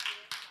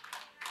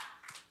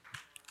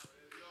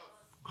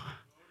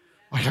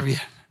 Oiga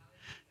bien,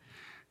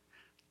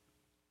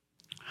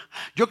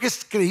 yo que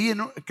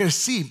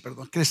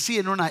crecí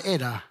en una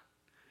era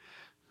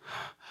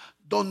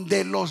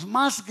donde los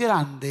más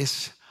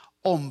grandes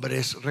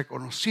hombres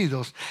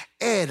reconocidos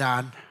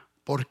eran,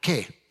 ¿por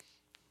qué?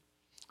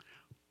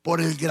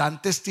 Por el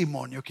gran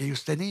testimonio que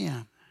ellos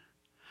tenían.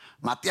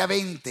 Maté a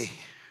 20,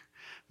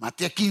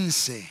 maté a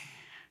 15,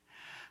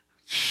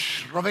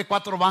 robé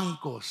 4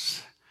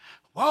 bancos.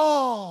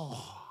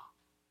 ¡Wow!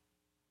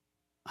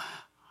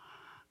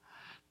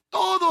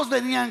 Todos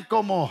venían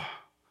como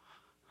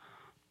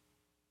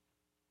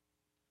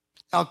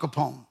Al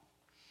Capone.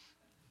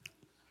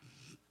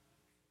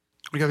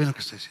 Oiga bien lo que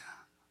estoy diciendo.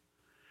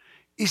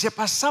 Y se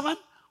pasaban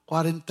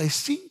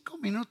 45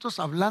 minutos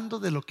hablando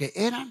de lo que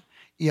eran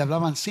y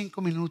hablaban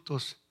 5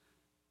 minutos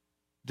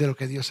de lo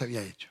que Dios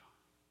había hecho.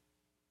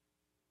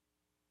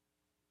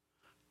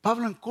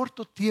 Pablo en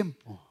corto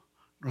tiempo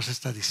nos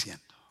está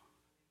diciendo,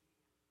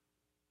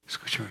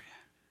 escúchame bien,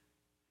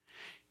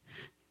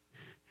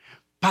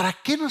 ¿para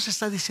qué nos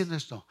está diciendo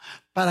esto?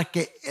 Para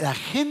que la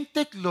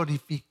gente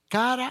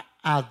glorificara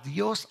a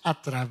Dios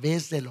a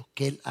través de lo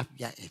que Él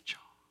había hecho.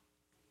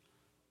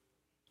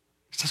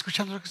 ¿Está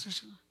escuchando lo que estoy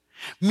diciendo?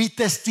 Mi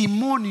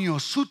testimonio,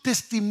 su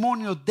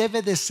testimonio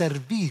debe de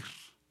servir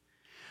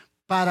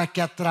para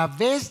que a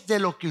través de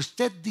lo que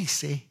usted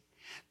dice,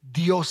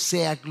 Dios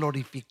sea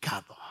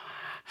glorificado.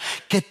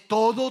 Que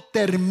todo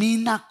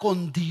termina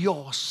con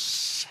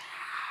Dios.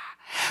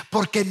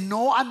 Porque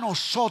no a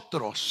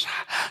nosotros,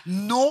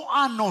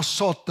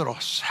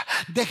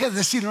 deje de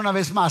decirlo una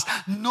vez más,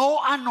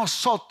 no a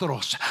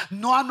nosotros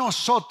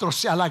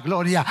sea la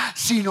gloria,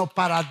 sino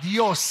para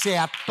Dios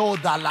sea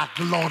toda la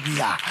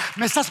gloria.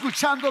 ¿Me está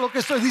escuchando lo que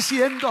estoy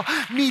diciendo?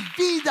 Mi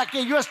vida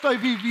que yo estoy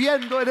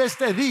viviendo en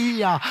este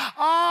día,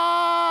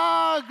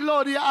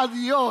 gloria a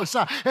Dios.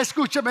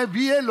 Escúcheme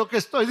bien lo que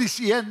estoy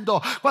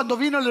diciendo. Cuando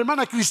vino la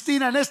hermana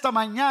Cristina en esta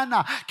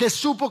mañana, que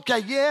supo que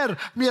ayer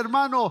mi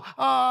hermano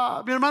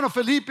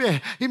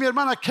Felipe y mi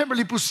hermana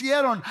Kimberly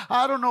pusieron,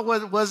 I don't know,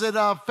 was it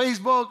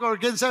Facebook o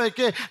quién sabe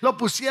qué, lo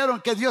pusieron,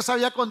 que Dios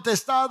había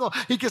contestado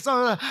y que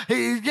estaba,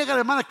 y llega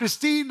la hermana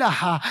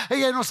Cristina,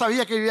 ella no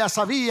sabía que yo ya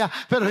sabía,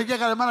 pero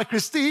llega la hermana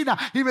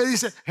Cristina y me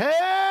dice,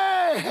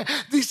 hey,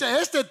 dice,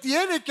 este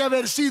tiene que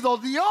haber sido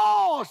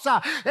Dios,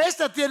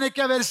 este tiene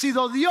que haber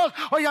sido Dios.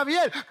 Oiga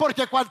bien,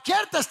 porque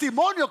cualquier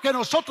testimonio que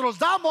nosotros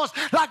damos,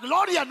 la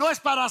gloria no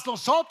es para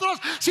nosotros,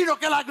 sino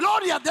que la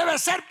gloria debe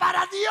ser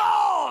para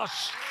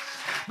Dios.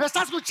 ¿Me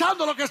está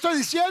escuchando lo que estoy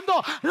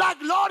diciendo? La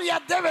gloria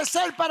debe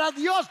ser para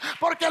Dios,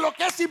 porque lo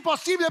que es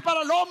imposible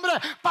para el hombre,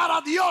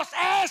 para Dios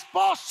es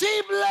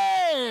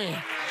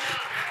posible.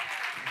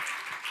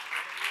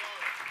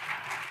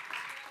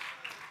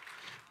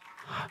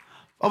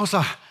 Vamos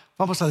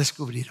a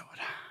descubrir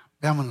ahora.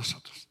 Veamos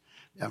nosotros.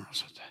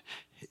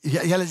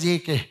 Ya les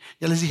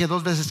dije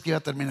 2 veces que iba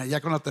a terminar. Ya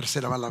con la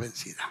tercera va la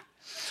vencida.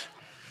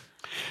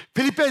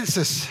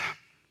 Filipenses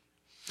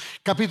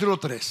capítulo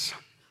 3.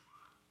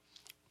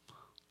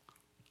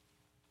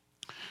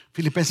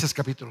 Filipenses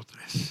capítulo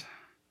 3.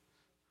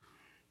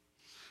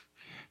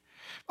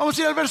 Vamos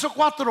a ir al verso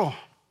 4.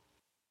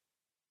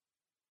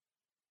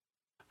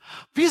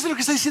 Fíjense lo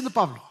que está diciendo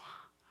Pablo.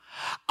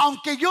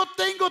 Aunque yo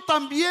tengo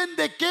también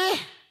de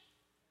qué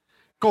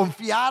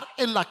confiar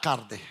en la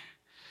carne.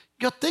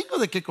 Yo tengo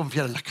de qué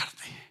confiar en la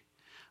carne.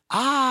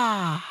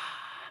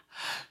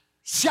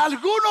 Si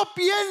alguno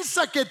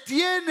piensa que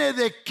tiene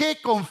de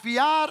qué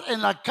confiar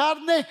en la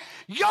carne,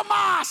 yo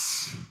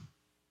más.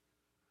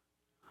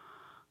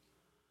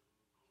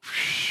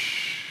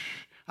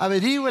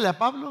 Averígüele a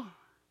Pablo.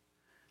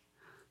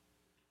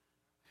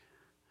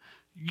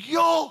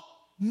 Yo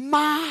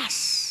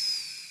más.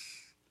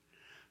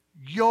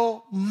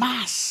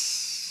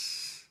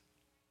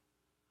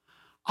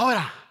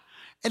 Ahora,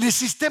 en el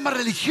sistema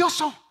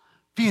religioso,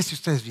 fíjense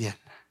ustedes bien,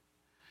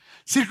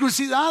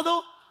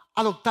 circuncidado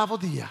al 8º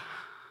día,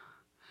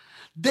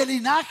 del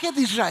linaje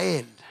de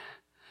Israel,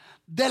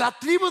 de la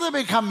tribu de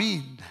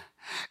Benjamín,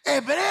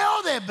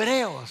 hebreo de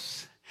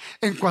hebreos,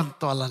 en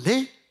cuanto a la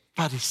ley,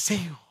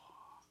 fariseo.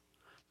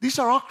 These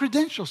are all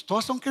credentials.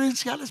 Todas son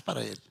credenciales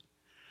para él.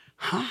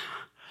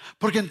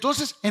 Porque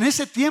entonces en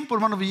ese tiempo,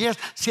 hermano Villegas,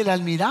 se le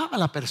admiraba a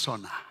la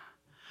persona.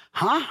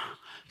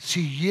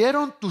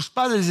 ¿Siguieron tus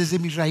padres desde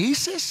mis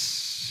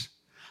raíces?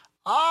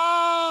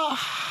 Al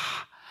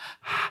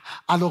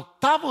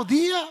 8º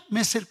día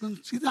me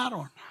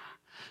circuncidaron.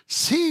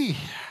 Sí,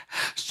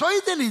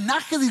 soy del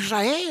linaje de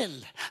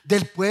Israel,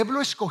 del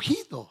pueblo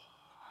escogido.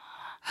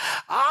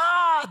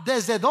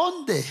 ¿Desde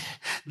dónde?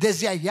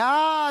 Desde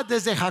allá,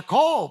 desde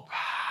Jacob.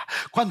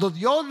 Cuando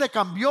Dios le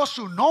cambió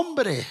su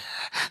nombre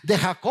de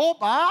Jacob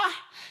a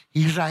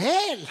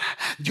Israel.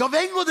 Yo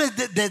vengo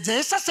desde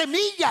esa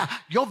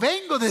semilla. Yo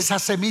vengo de esa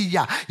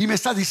semilla. Y me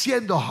está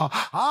diciendo,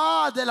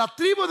 de la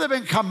tribu de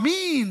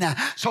Benjamín.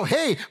 So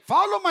hey,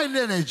 follow my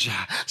lineage.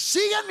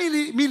 Sigan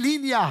mi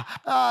línea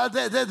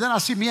de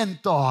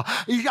nacimiento.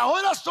 Y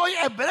ahora soy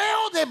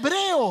hebreo de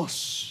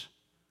hebreos.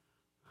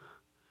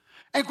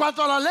 En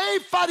cuanto a la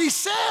ley,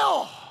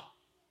 fariseo.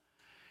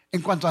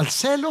 En cuanto al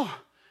celo,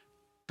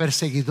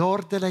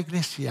 perseguidor de la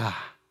iglesia.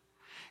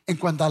 En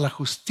cuanto a la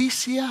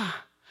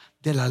justicia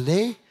de la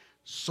ley,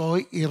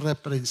 soy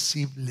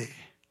irreprensible.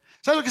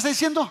 ¿Sabe lo que está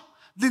diciendo?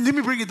 Let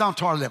me bring it down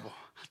to our level.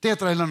 Tengo que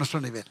traerlo a nuestro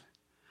nivel.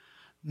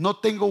 No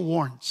tengo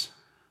warrants.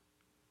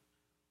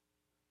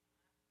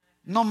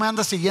 No me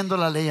anda siguiendo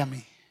la ley a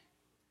mí.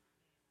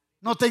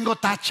 No tengo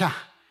tacha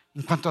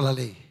en cuanto a la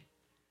ley.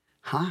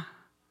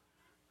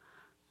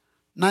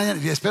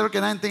 Espero que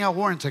nadie tenga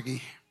warrants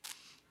aquí.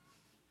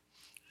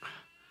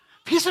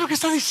 Y eso es lo que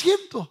está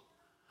diciendo.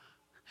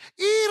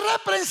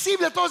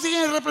 Irreprensible, todos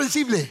digan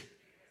irreprensible.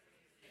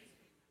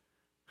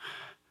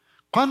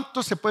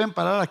 ¿Cuántos se pueden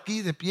parar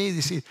aquí de pie y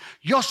decir: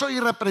 yo soy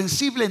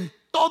irreprensible en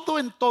todo,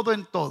 en todo,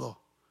 en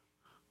todo?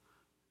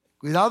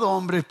 Cuidado,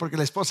 hombres, porque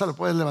la esposa lo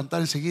puede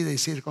levantar enseguida y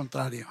decir el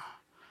contrario.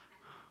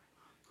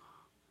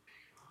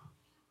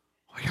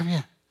 Oiga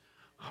bien,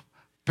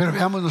 pero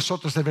veamos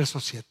nosotros el verso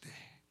 7.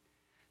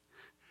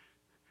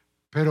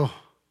 Pero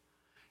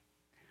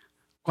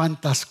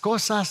cuantas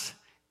cosas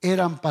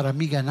eran para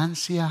mi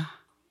ganancia,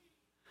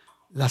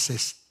 las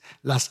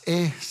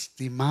he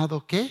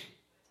estimado, ¿qué?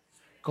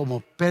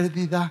 Como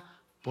pérdida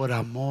por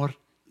amor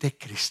de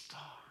Cristo.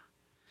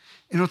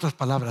 En otras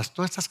palabras,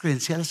 todas estas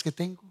credenciales que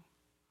tengo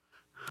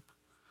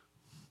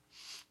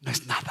no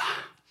es nada.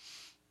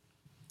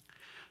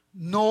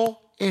 No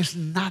es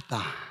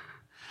nada.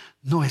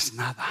 No es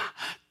nada.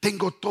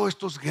 Tengo todos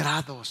estos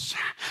grados,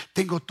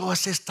 tengo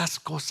todas estas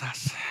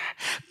cosas.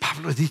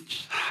 Pablo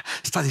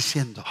está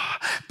diciendo: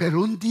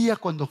 pero un día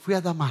cuando fui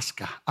a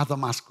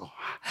Damasco,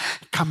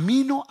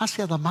 camino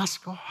hacia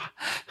Damasco,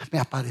 me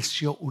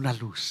apareció una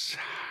luz.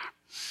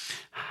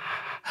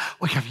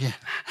 Oiga bien,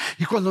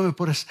 y cuando me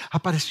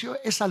apareció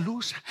esa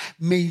luz,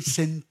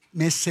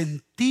 me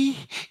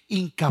sentí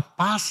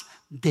incapaz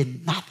de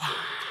nada.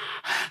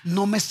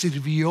 No me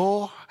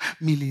sirvió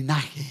mi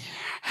linaje,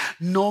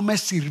 no me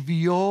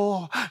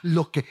sirvió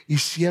lo que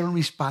hicieron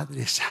mis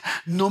padres,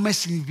 no me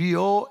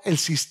sirvió el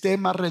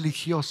sistema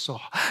religioso,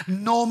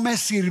 no me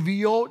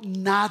sirvió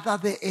nada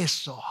de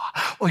eso.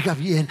 Oiga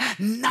bien,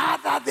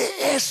 nada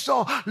de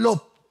eso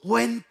lo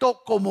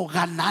cuento como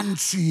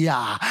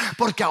ganancia,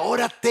 porque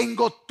ahora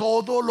tengo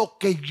todo lo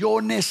que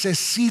yo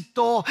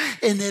necesito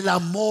en el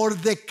amor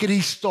de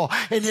Cristo.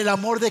 En el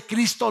amor de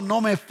Cristo no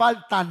me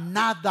falta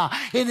nada.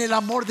 En el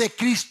amor de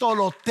Cristo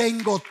lo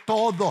tengo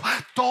todo.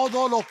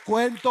 Todo lo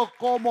cuento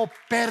como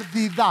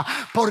pérdida.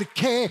 ¿Por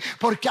qué?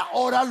 Porque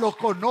ahora lo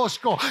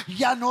conozco,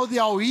 ya no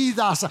de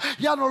oídas,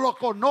 ya no lo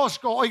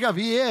conozco. Oiga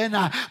bien,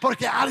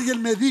 porque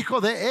alguien me dijo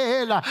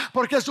de él,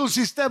 porque es un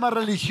sistema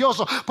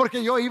religioso,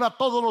 porque yo iba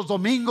todos los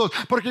domingos,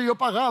 porque yo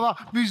pagaba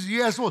mis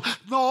diezmos.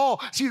 No,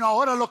 sino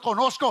ahora lo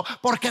conozco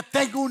porque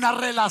tengo una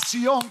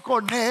relación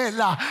con él,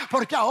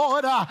 porque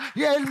ahora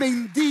él me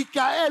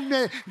indica, él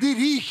me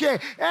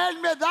dirige, él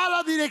me da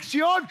la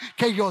dirección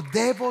que yo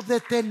debo de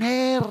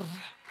tener.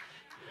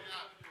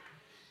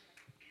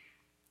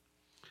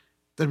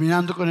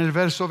 Terminando con el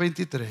verso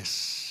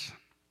 23.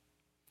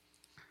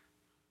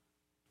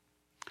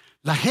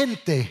 La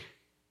gente,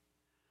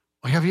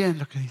 oiga bien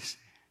lo que dice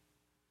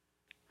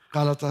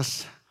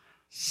Gálatas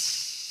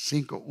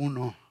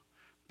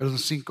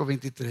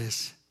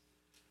 5:23.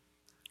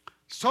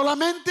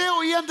 Solamente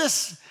oían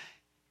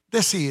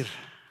decir: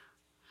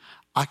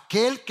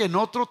 aquel que en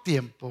otro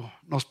tiempo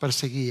nos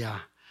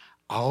perseguía,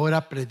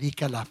 ahora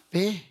predica la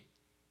fe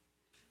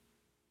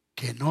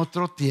que en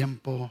otro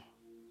tiempo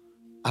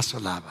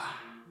asolaba.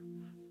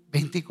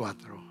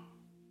 24.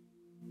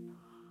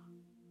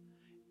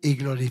 Y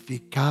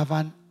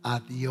glorificaban a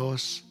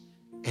Dios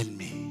en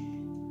mí.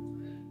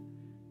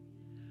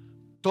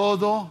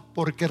 Todo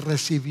porque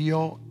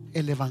recibió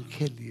el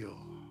evangelio.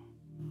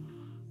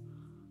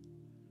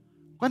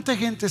 ¿Cuánta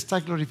gente está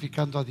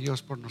glorificando a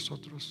Dios por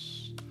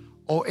nosotros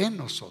o en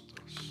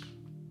nosotros?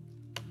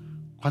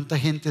 ¿Cuánta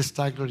gente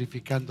está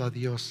glorificando a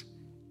Dios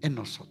en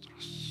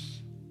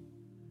nosotros?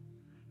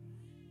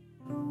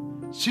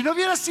 Si no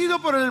hubiera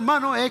sido por el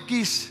hermano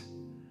X,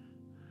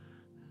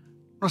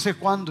 no sé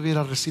cuándo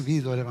hubiera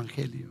recibido el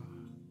evangelio.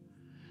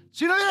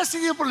 Si no hubiera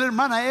sido por la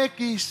hermana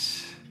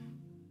X,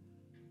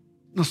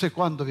 no sé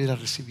cuándo hubiera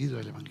recibido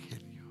el evangelio.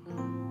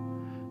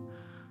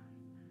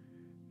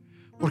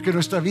 Porque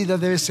nuestra vida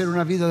debe ser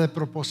una vida de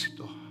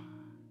propósito.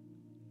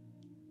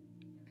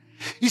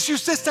 Y si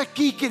usted está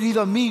aquí,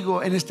 querido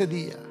amigo, en este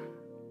día,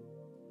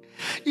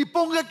 y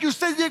ponga que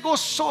usted llegó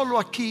solo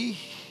aquí,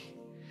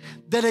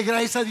 dele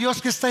gracias a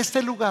Dios que está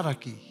este lugar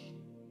aquí.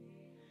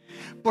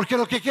 Porque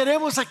lo que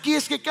queremos aquí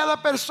es que cada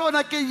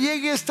persona que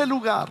llegue a este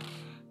lugar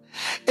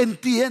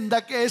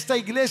entienda que esta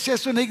iglesia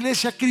es una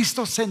iglesia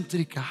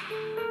cristocéntrica,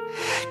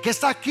 que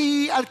está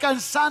aquí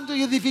alcanzando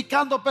y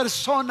edificando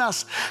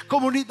personas,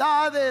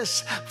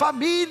 comunidades,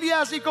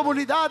 familias y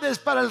comunidades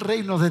para el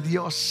reino de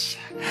Dios.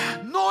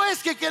 No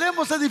es que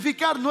queremos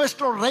edificar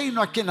nuestro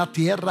reino aquí en la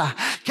tierra,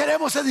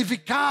 queremos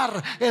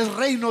edificar el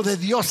reino de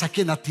Dios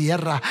aquí en la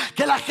tierra,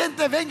 que la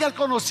gente venga al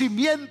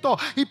conocimiento.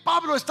 Y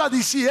Pablo está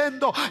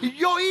diciendo: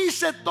 yo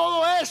hice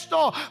todo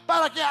esto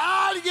para que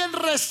alguien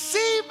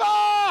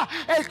reciba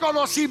el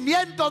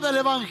conocimiento del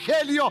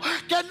evangelio,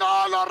 que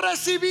no lo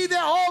recibí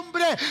de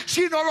hombre,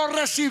 sino lo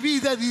recibí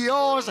de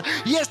Dios.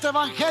 Y este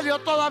evangelio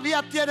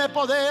todavía tiene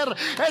poder,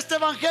 este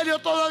evangelio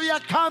todavía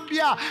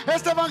cambia,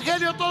 este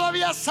evangelio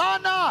todavía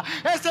sana,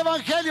 este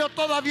evangelio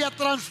todavía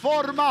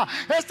transforma.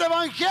 Este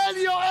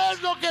evangelio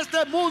es lo que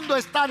este mundo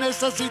está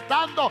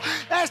necesitando.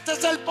 Este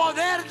es el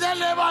poder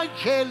del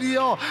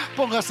evangelio.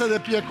 Póngase de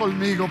pie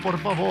conmigo, por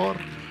favor.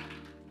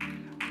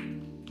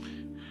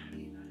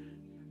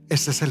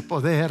 Este es el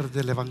poder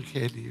del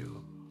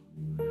evangelio.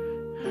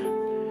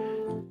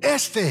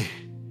 Este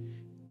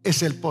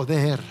es el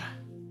poder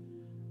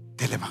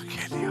del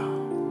evangelio.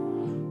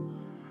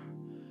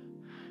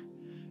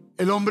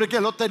 El hombre que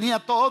lo tenía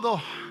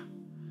todo,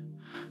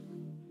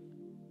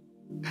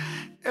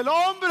 el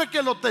hombre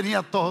que lo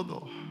tenía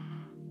todo,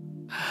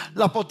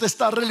 la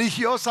potestad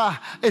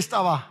religiosa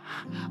estaba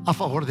a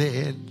favor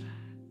de él.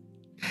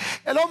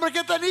 El hombre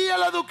que tenía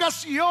la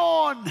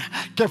educación,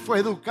 que fue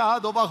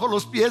educado bajo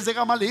los pies de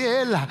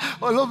Gamaliel,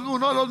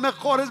 uno de los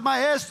mejores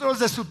maestros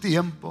de su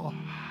tiempo.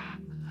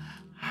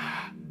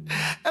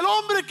 El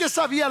hombre que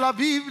sabía la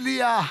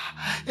Biblia,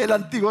 el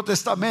Antiguo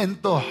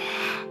Testamento,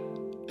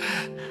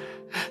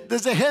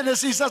 desde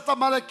Génesis hasta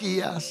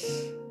Malaquías.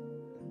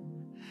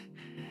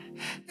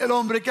 El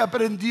hombre que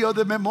aprendió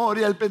de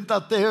memoria el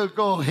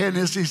Pentateuco,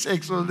 Génesis,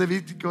 Éxodo,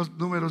 Levíticos,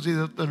 Números y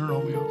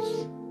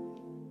Deuteronomios.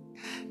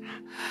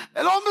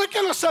 El hombre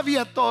que lo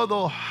sabía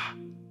todo,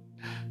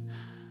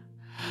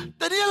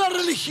 tenía la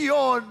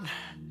religión,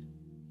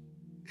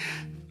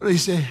 pero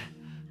dice: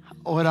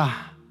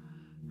 ahora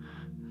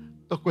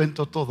lo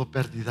cuento todo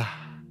pérdida,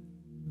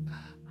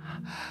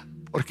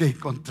 porque he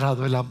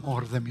encontrado el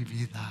amor de mi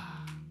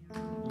vida.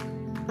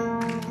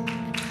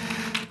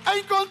 He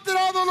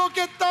encontrado lo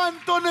que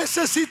tanto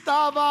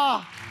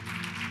necesitaba.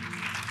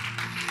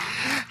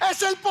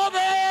 Es el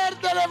poder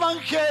del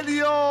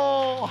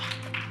evangelio.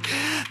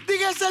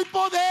 Diga: es el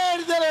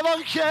poder del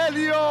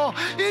evangelio.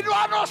 Y no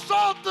a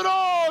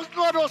nosotros,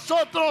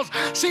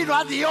 sino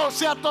a Dios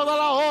sea toda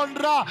la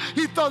honra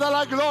y toda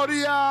la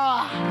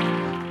gloria.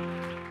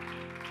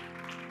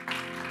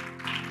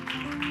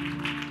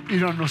 Y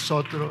no a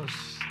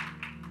nosotros.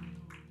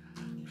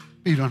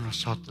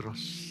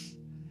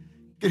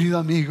 Querido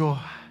amigo,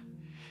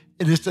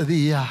 en este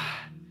día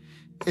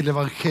el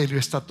evangelio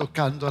está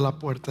tocando a la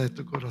puerta de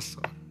tu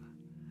corazón.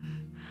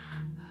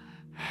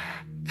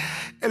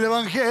 El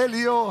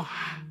evangelio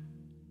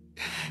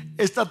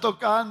está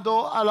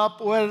tocando a la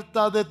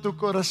puerta de tu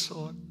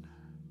corazón.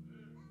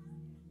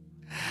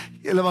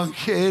 Y el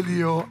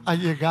evangelio ha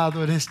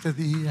llegado en este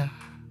día.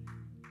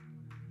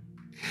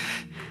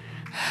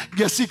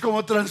 Y así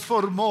como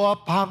transformó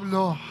a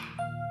Pablo,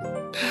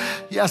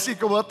 y así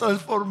como ha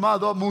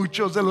transformado a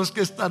muchos de los que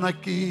están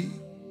aquí,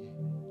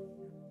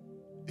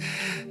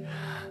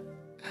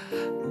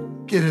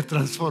 quiere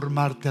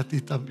transformarte a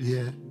ti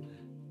también.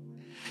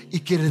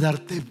 Y quiere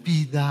darte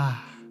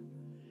vida,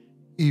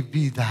 y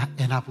vida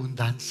en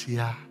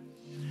abundancia,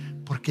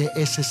 porque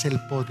ese es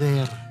el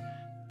poder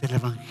del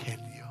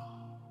evangelio.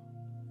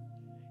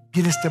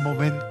 Y en este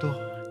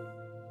momento,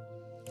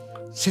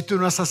 si tú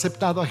no has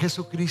aceptado a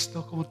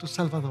Jesucristo como tu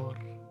Salvador,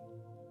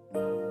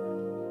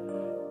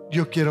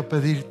 yo quiero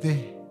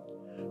pedirte: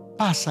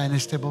 pasa en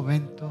este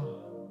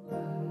momento.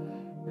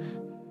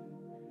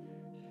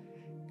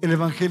 El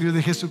evangelio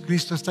de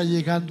Jesucristo está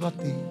llegando a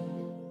ti.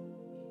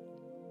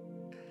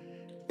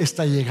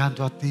 Está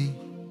llegando a ti.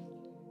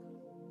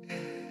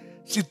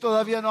 Si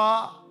todavía no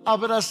ha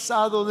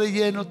abrazado de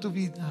lleno tu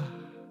vida,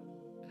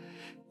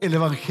 el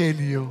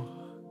evangelio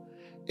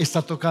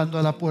está tocando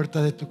a la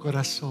puerta de tu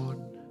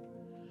corazón.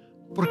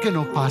 ¿Por qué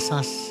no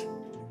pasas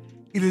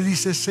y le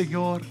dices: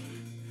 Señor,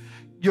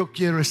 yo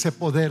quiero ese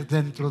poder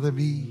dentro de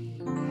mí,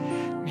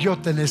 yo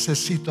te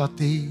necesito a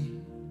ti?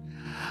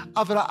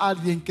 Habrá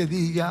alguien que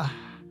diga: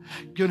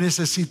 yo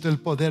necesito el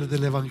poder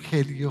del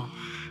evangelio,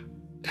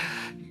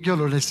 yo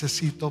lo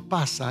necesito.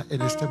 Pasa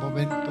en este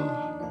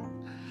momento.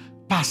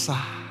 Pasa.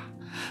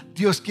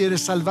 Dios quiere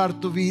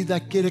salvar tu vida,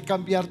 quiere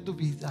cambiar tu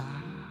vida.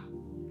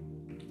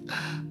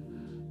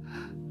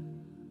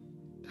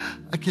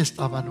 Aquí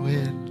está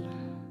Manuel.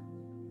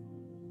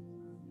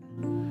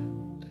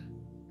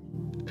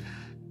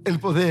 El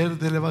poder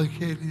del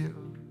evangelio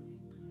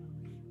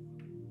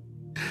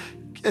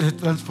quiere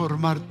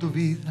transformar tu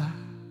vida.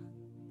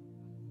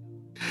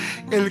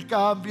 Él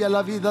cambia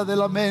la vida de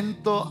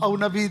lamento a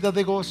una vida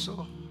de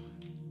gozo.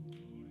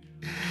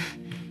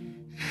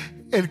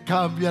 Él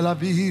cambia la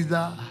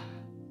vida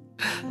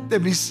de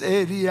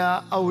miseria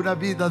a una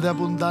vida de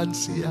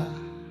abundancia.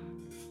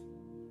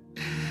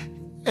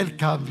 Él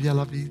cambia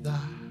la vida.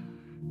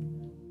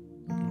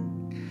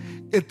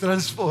 Él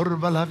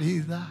transforma la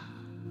vida.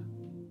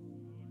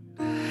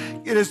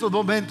 Y en estos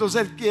momentos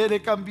Él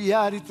quiere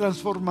cambiar y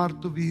transformar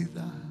tu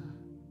vida.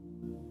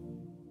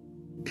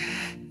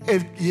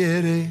 Él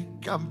quiere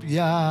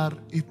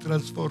cambiar y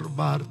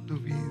transformar tu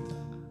vida.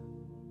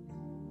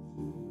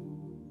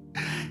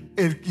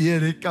 Él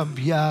quiere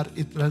cambiar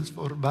y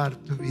transformar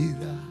tu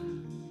vida.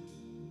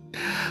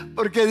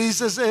 ¿Por qué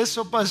dices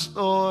eso,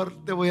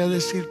 pastor? Te voy a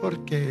decir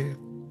por qué.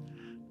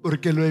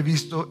 Porque lo he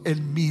visto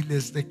en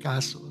miles de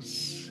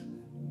casos.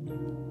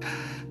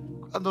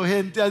 Cuando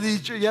gente ha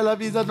dicho: ya la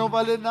vida no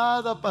vale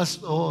nada,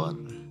 pastor,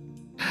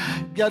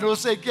 ya no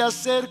sé qué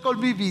hacer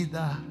con mi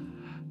vida.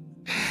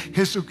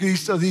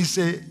 Jesucristo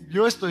dice: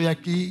 yo estoy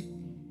aquí.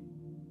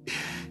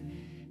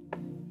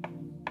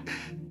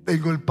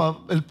 Tengo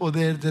el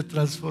poder de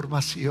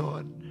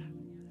transformación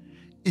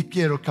y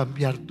quiero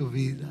cambiar tu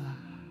vida.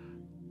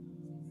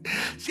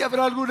 Si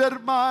habrá algún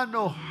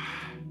hermano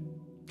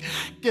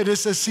que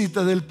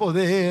necesita del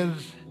poder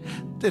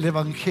del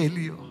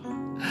evangelio,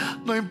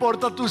 No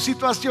importa tu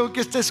situación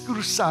que estés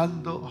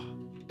cruzando,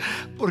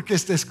 porque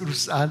estés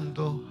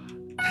cruzando,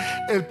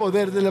 el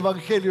poder del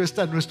evangelio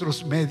está en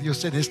nuestros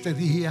medios en este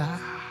día.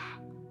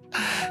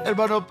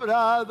 Hermano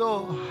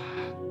Prado,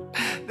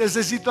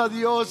 necesito a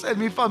Dios en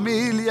mi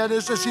familia,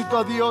 necesito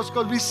a Dios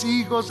con mis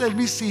hijos, en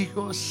mis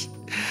hijos.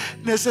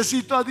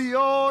 Necesito a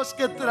Dios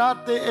que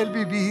trate en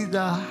mi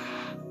vida,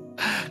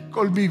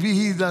 con mi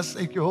vida,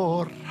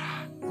 Señor.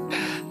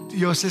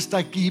 Dios está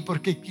aquí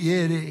porque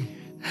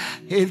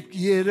Él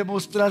quiere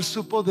mostrar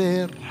su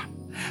poder,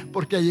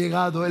 porque ha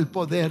llegado el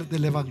poder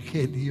del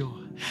evangelio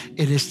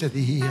en este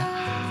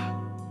día.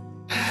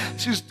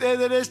 Si usted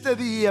en este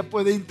día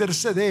puede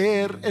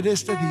interceder, en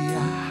este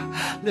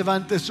día,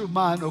 levante su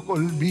mano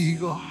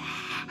conmigo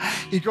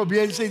y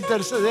comience a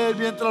interceder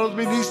mientras los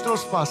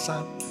ministros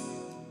pasan.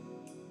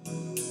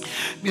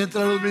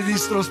 Mientras los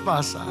ministros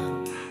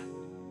pasan.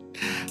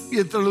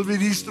 Mientras los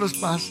ministros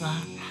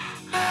pasan.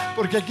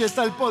 Porque aquí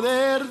está el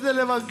poder del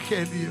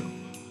evangelio.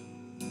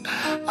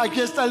 Aquí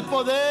está el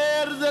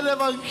poder del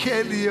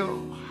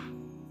evangelio.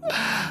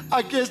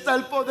 Aquí está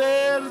el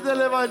poder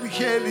del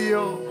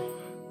evangelio.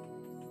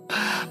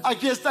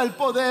 Aquí está el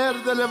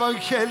poder del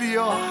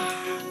evangelio.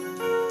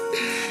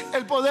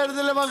 El poder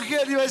del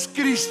evangelio es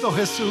Cristo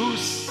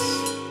Jesús.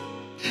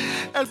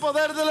 El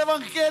poder del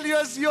evangelio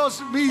es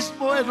Dios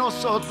mismo en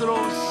nosotros.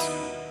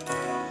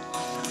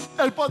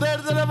 El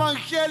poder del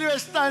evangelio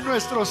está en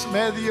nuestros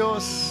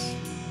medios.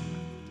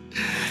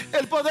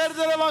 El poder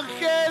del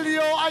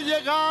evangelio ha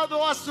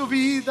llegado a su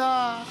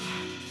vida.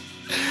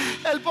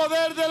 El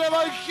poder del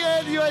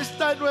evangelio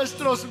está en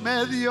nuestros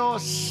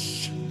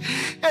medios.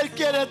 Él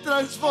quiere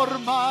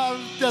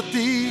transformarte a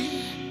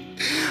ti.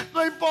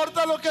 No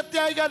importa lo que te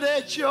hayan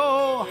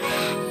hecho.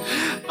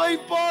 No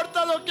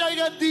importa lo que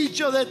hayan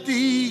dicho de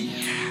ti.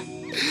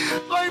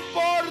 No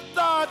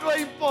importa, no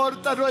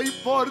importa, no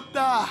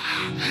importa.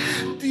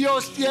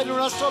 Dios tiene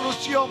una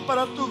solución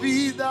para tu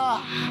vida.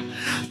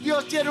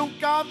 Dios tiene un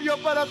cambio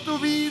para tu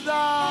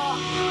vida.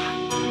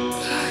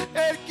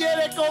 Él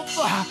quiere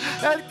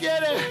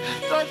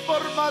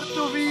transformar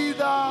tu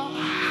vida.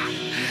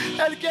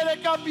 Él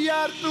quiere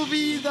cambiar tu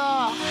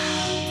vida.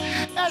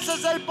 Ese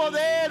es el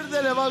poder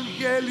del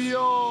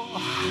evangelio.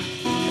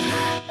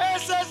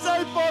 Ese es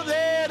el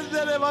poder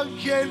del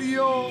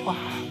evangelio.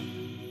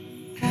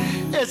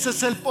 Ese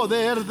es el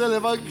poder del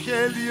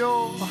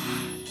evangelio.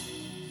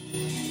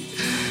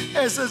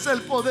 Ese es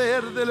el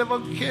poder del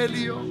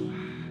evangelio.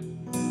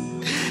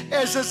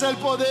 Ese es el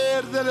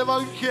poder del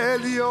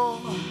evangelio.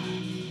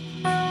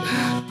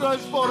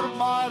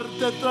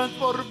 Transformarte,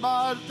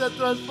 transformarte,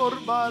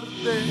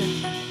 transformarte.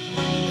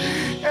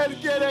 Él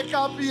quiere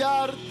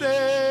cambiarte.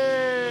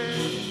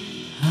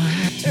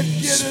 Él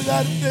quiere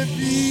darte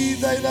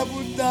vida en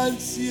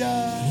abundancia.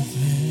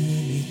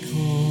 Mi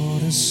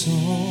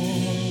corazón.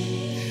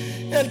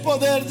 El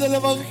poder del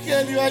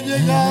evangelio ha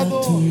llegado.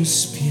 A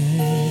tus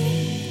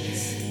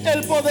pies.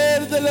 El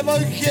poder del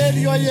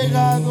evangelio ha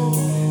llegado.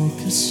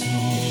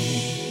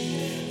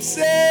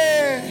 Sé.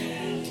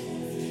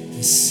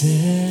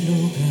 Ese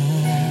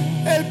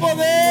lugar. El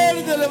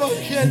poder del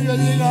evangelio ha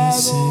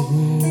llegado.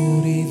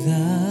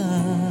 Seguridad.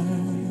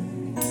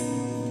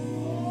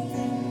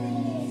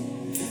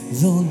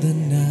 Donde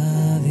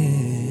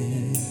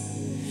nadie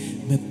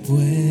me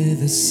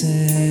puede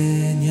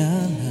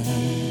señalar.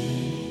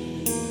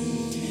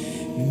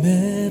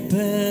 Me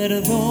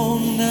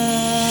perdonaste,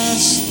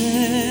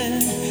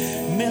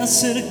 me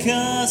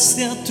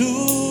acercaste a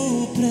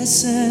tu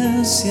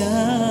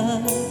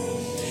presencia,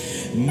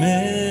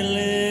 me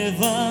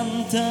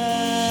levantaste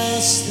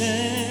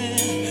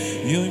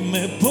y hoy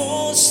me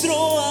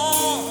postro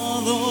a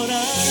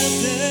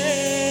adorarte.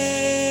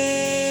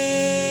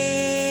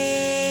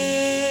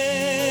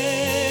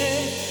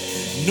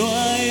 No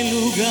hay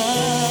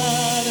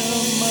lugar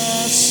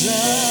más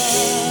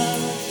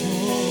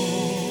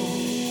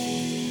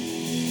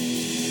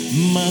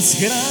más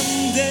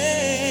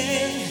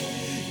grande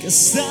que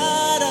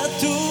estar a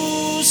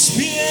tus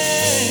pies,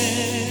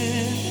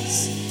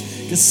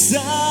 que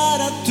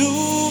estar a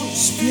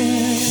tus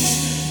pies.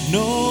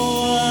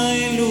 No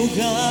hay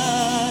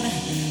lugar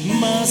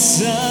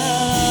más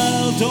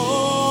alto,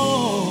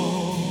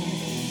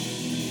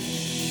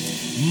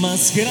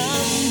 más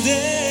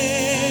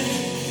grande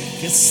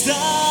que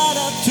estar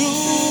a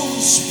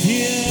tus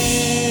pies,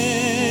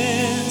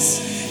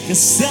 que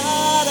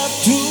estar a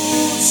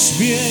tus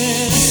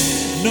pies.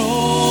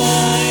 No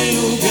hay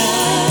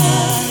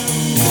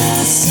lugar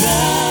más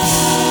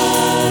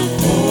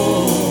alto,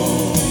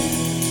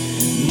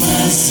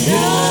 más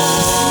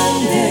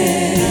grande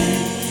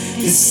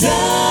que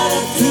estar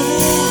a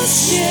tus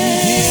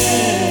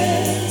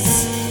pies,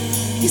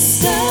 que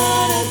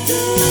estar a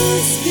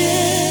tus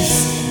pies.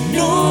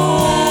 No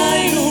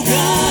hay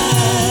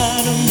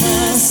lugar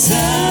más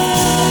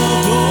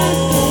alto,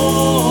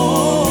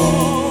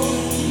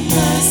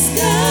 más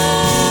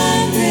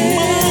grande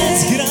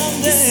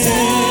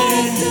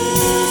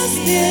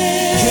que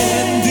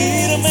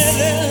rendirme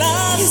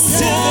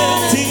delante de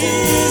ti,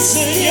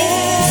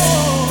 Señor.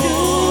 No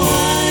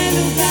hay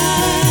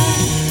lugar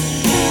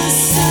más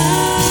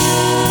alto.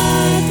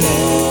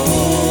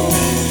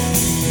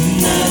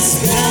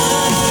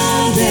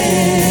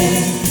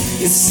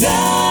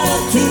 estar a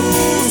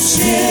tus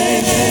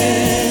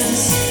pies,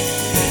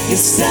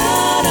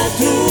 estar a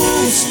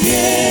tus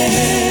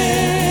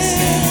pies.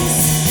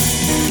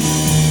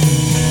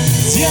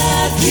 Y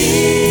aquí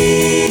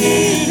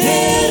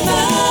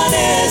permaneceré,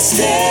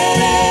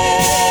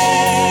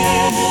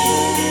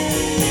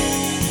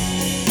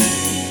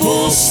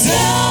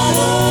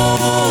 postrado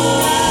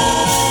a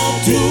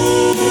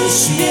tus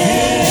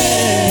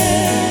pies.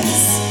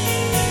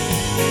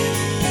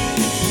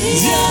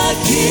 Y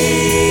aquí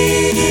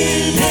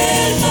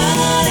permaneceré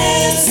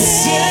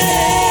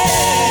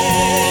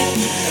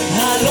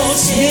a los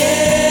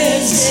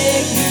pies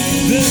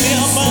de mi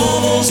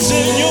amado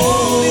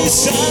Señor y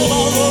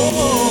Salvador.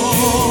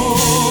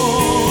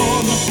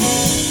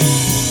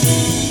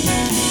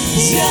 Y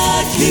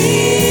aquí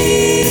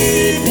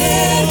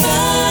permaneceré,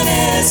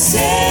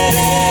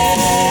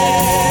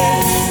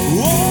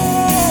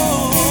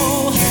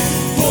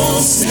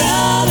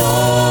 postrado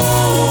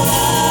a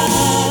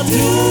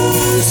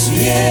tus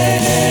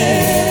pies.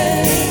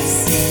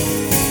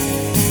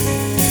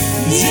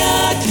 Y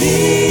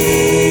aquí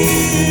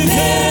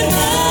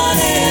permaneceré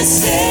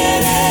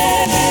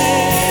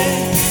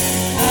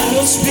a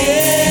los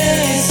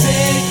pies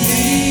de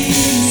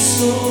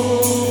Cristo.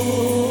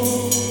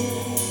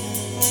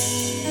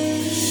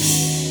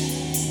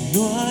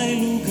 No hay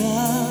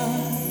lugar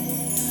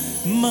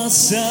más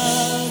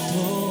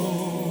alto,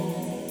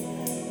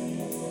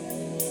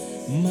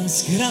 más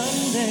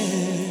grande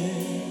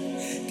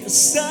que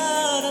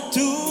estar a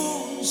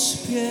tus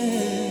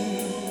pies.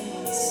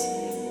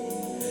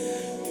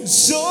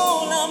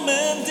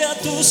 Solamente a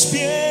tus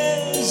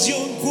pies yo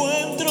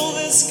encuentro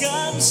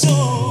descanso.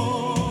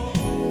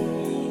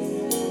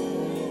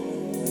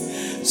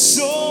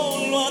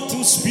 Solo a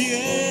tus pies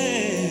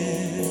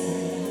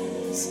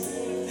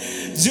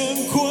yo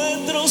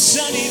encuentro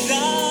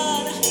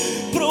sanidad,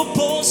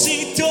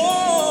 propósito.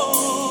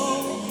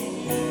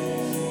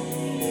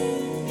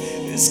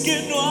 Es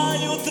que no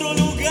hay otro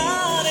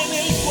lugar en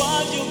el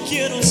cual yo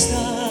quiero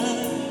estar.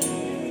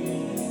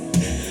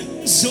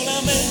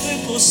 Solamente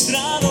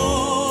postrado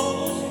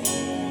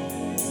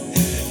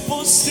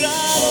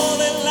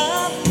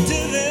delante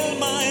del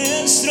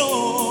Maestro.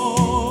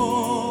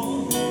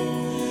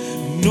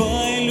 No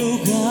hay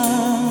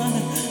lugar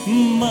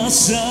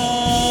más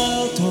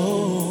alto,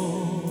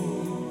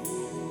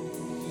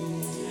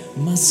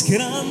 más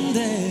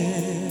grande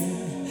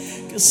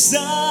que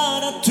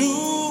estar a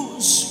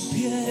tus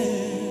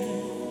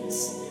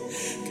pies,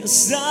 que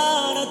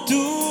estar a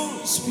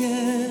tus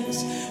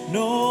pies.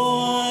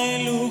 No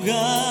hay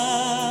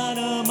lugar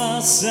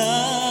más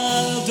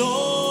alto,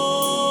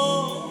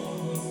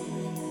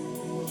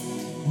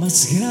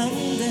 más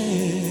grande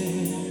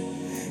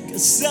que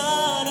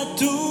estar a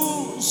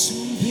tus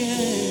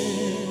pies.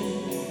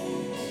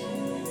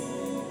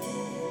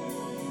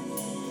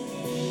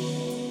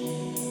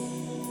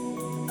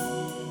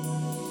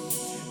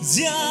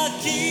 Y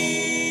aquí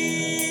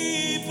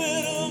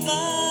permaneceré,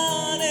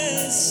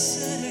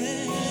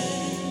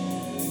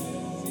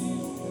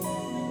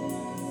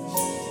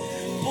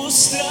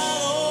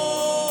 postrado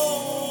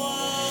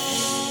a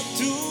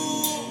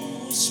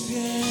tus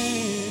pies.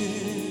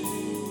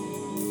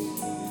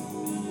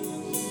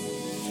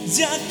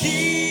 Y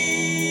aquí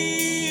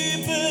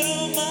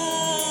permaneceré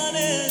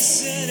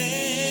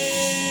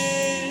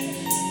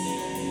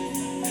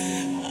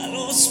a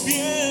los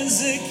pies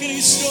de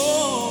Cristo.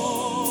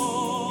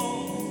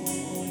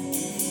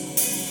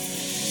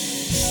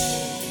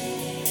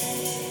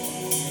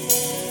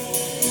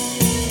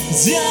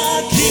 Y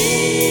aquí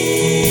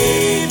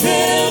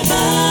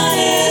permaneceré,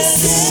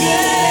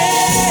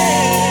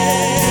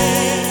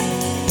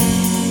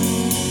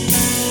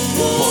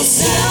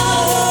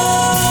 postrado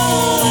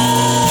a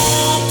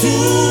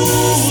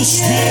tus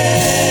pies.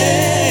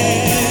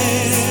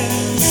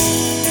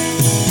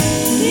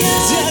 Y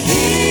aquí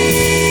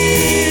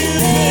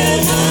permaneceré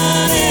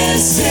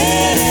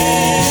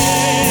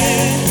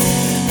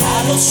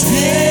a los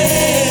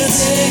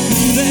pies de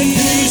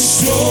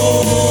Cristo.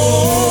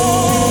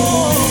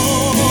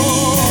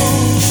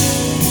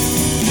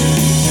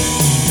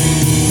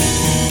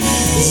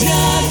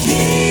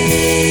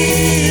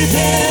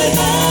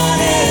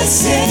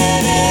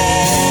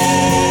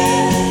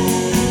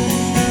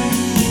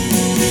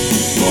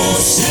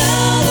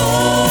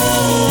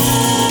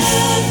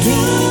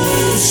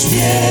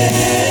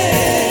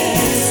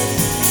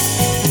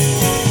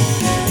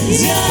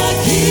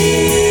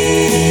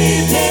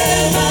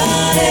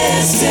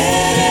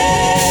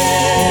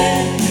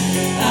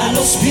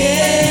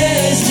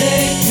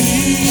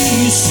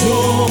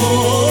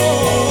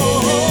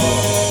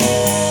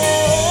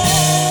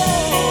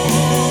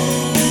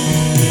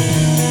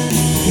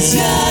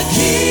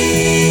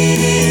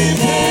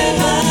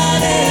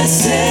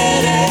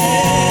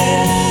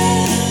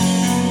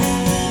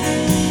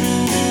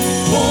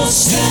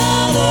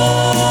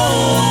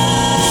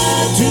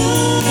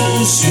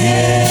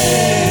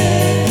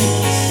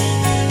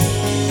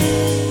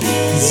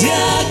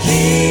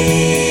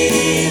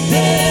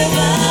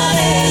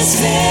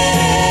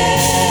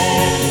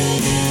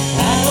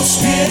 A los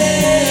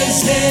pies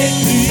de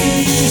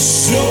Cristo.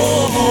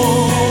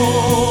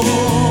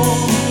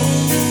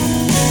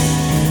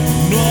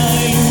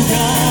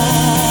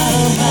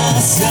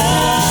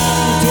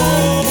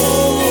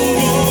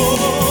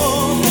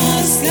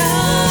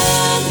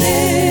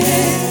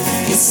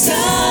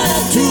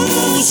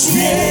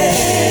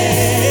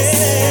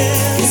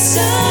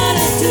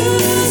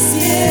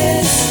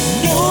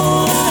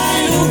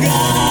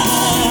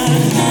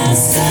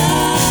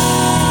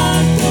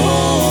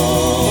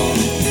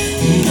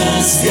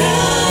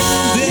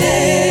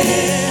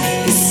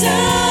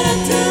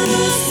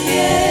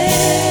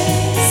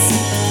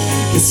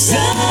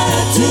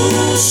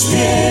 tus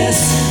pies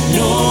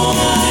no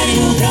hay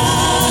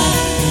lugar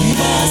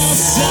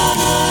más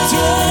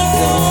alto,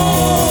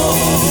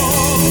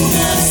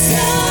 más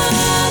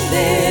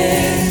grande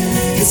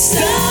que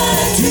estar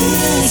a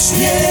tus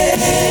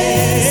pies.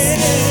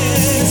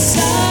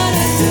 Estar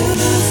a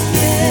tus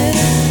pies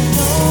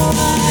no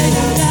hay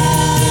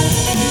lugar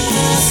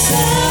más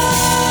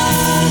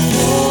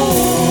alto,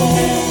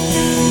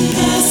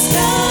 más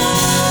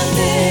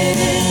grande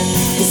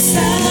que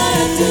estar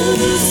a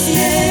tus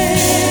pies.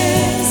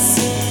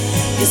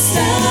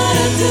 Estar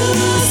a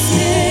tus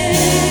pies.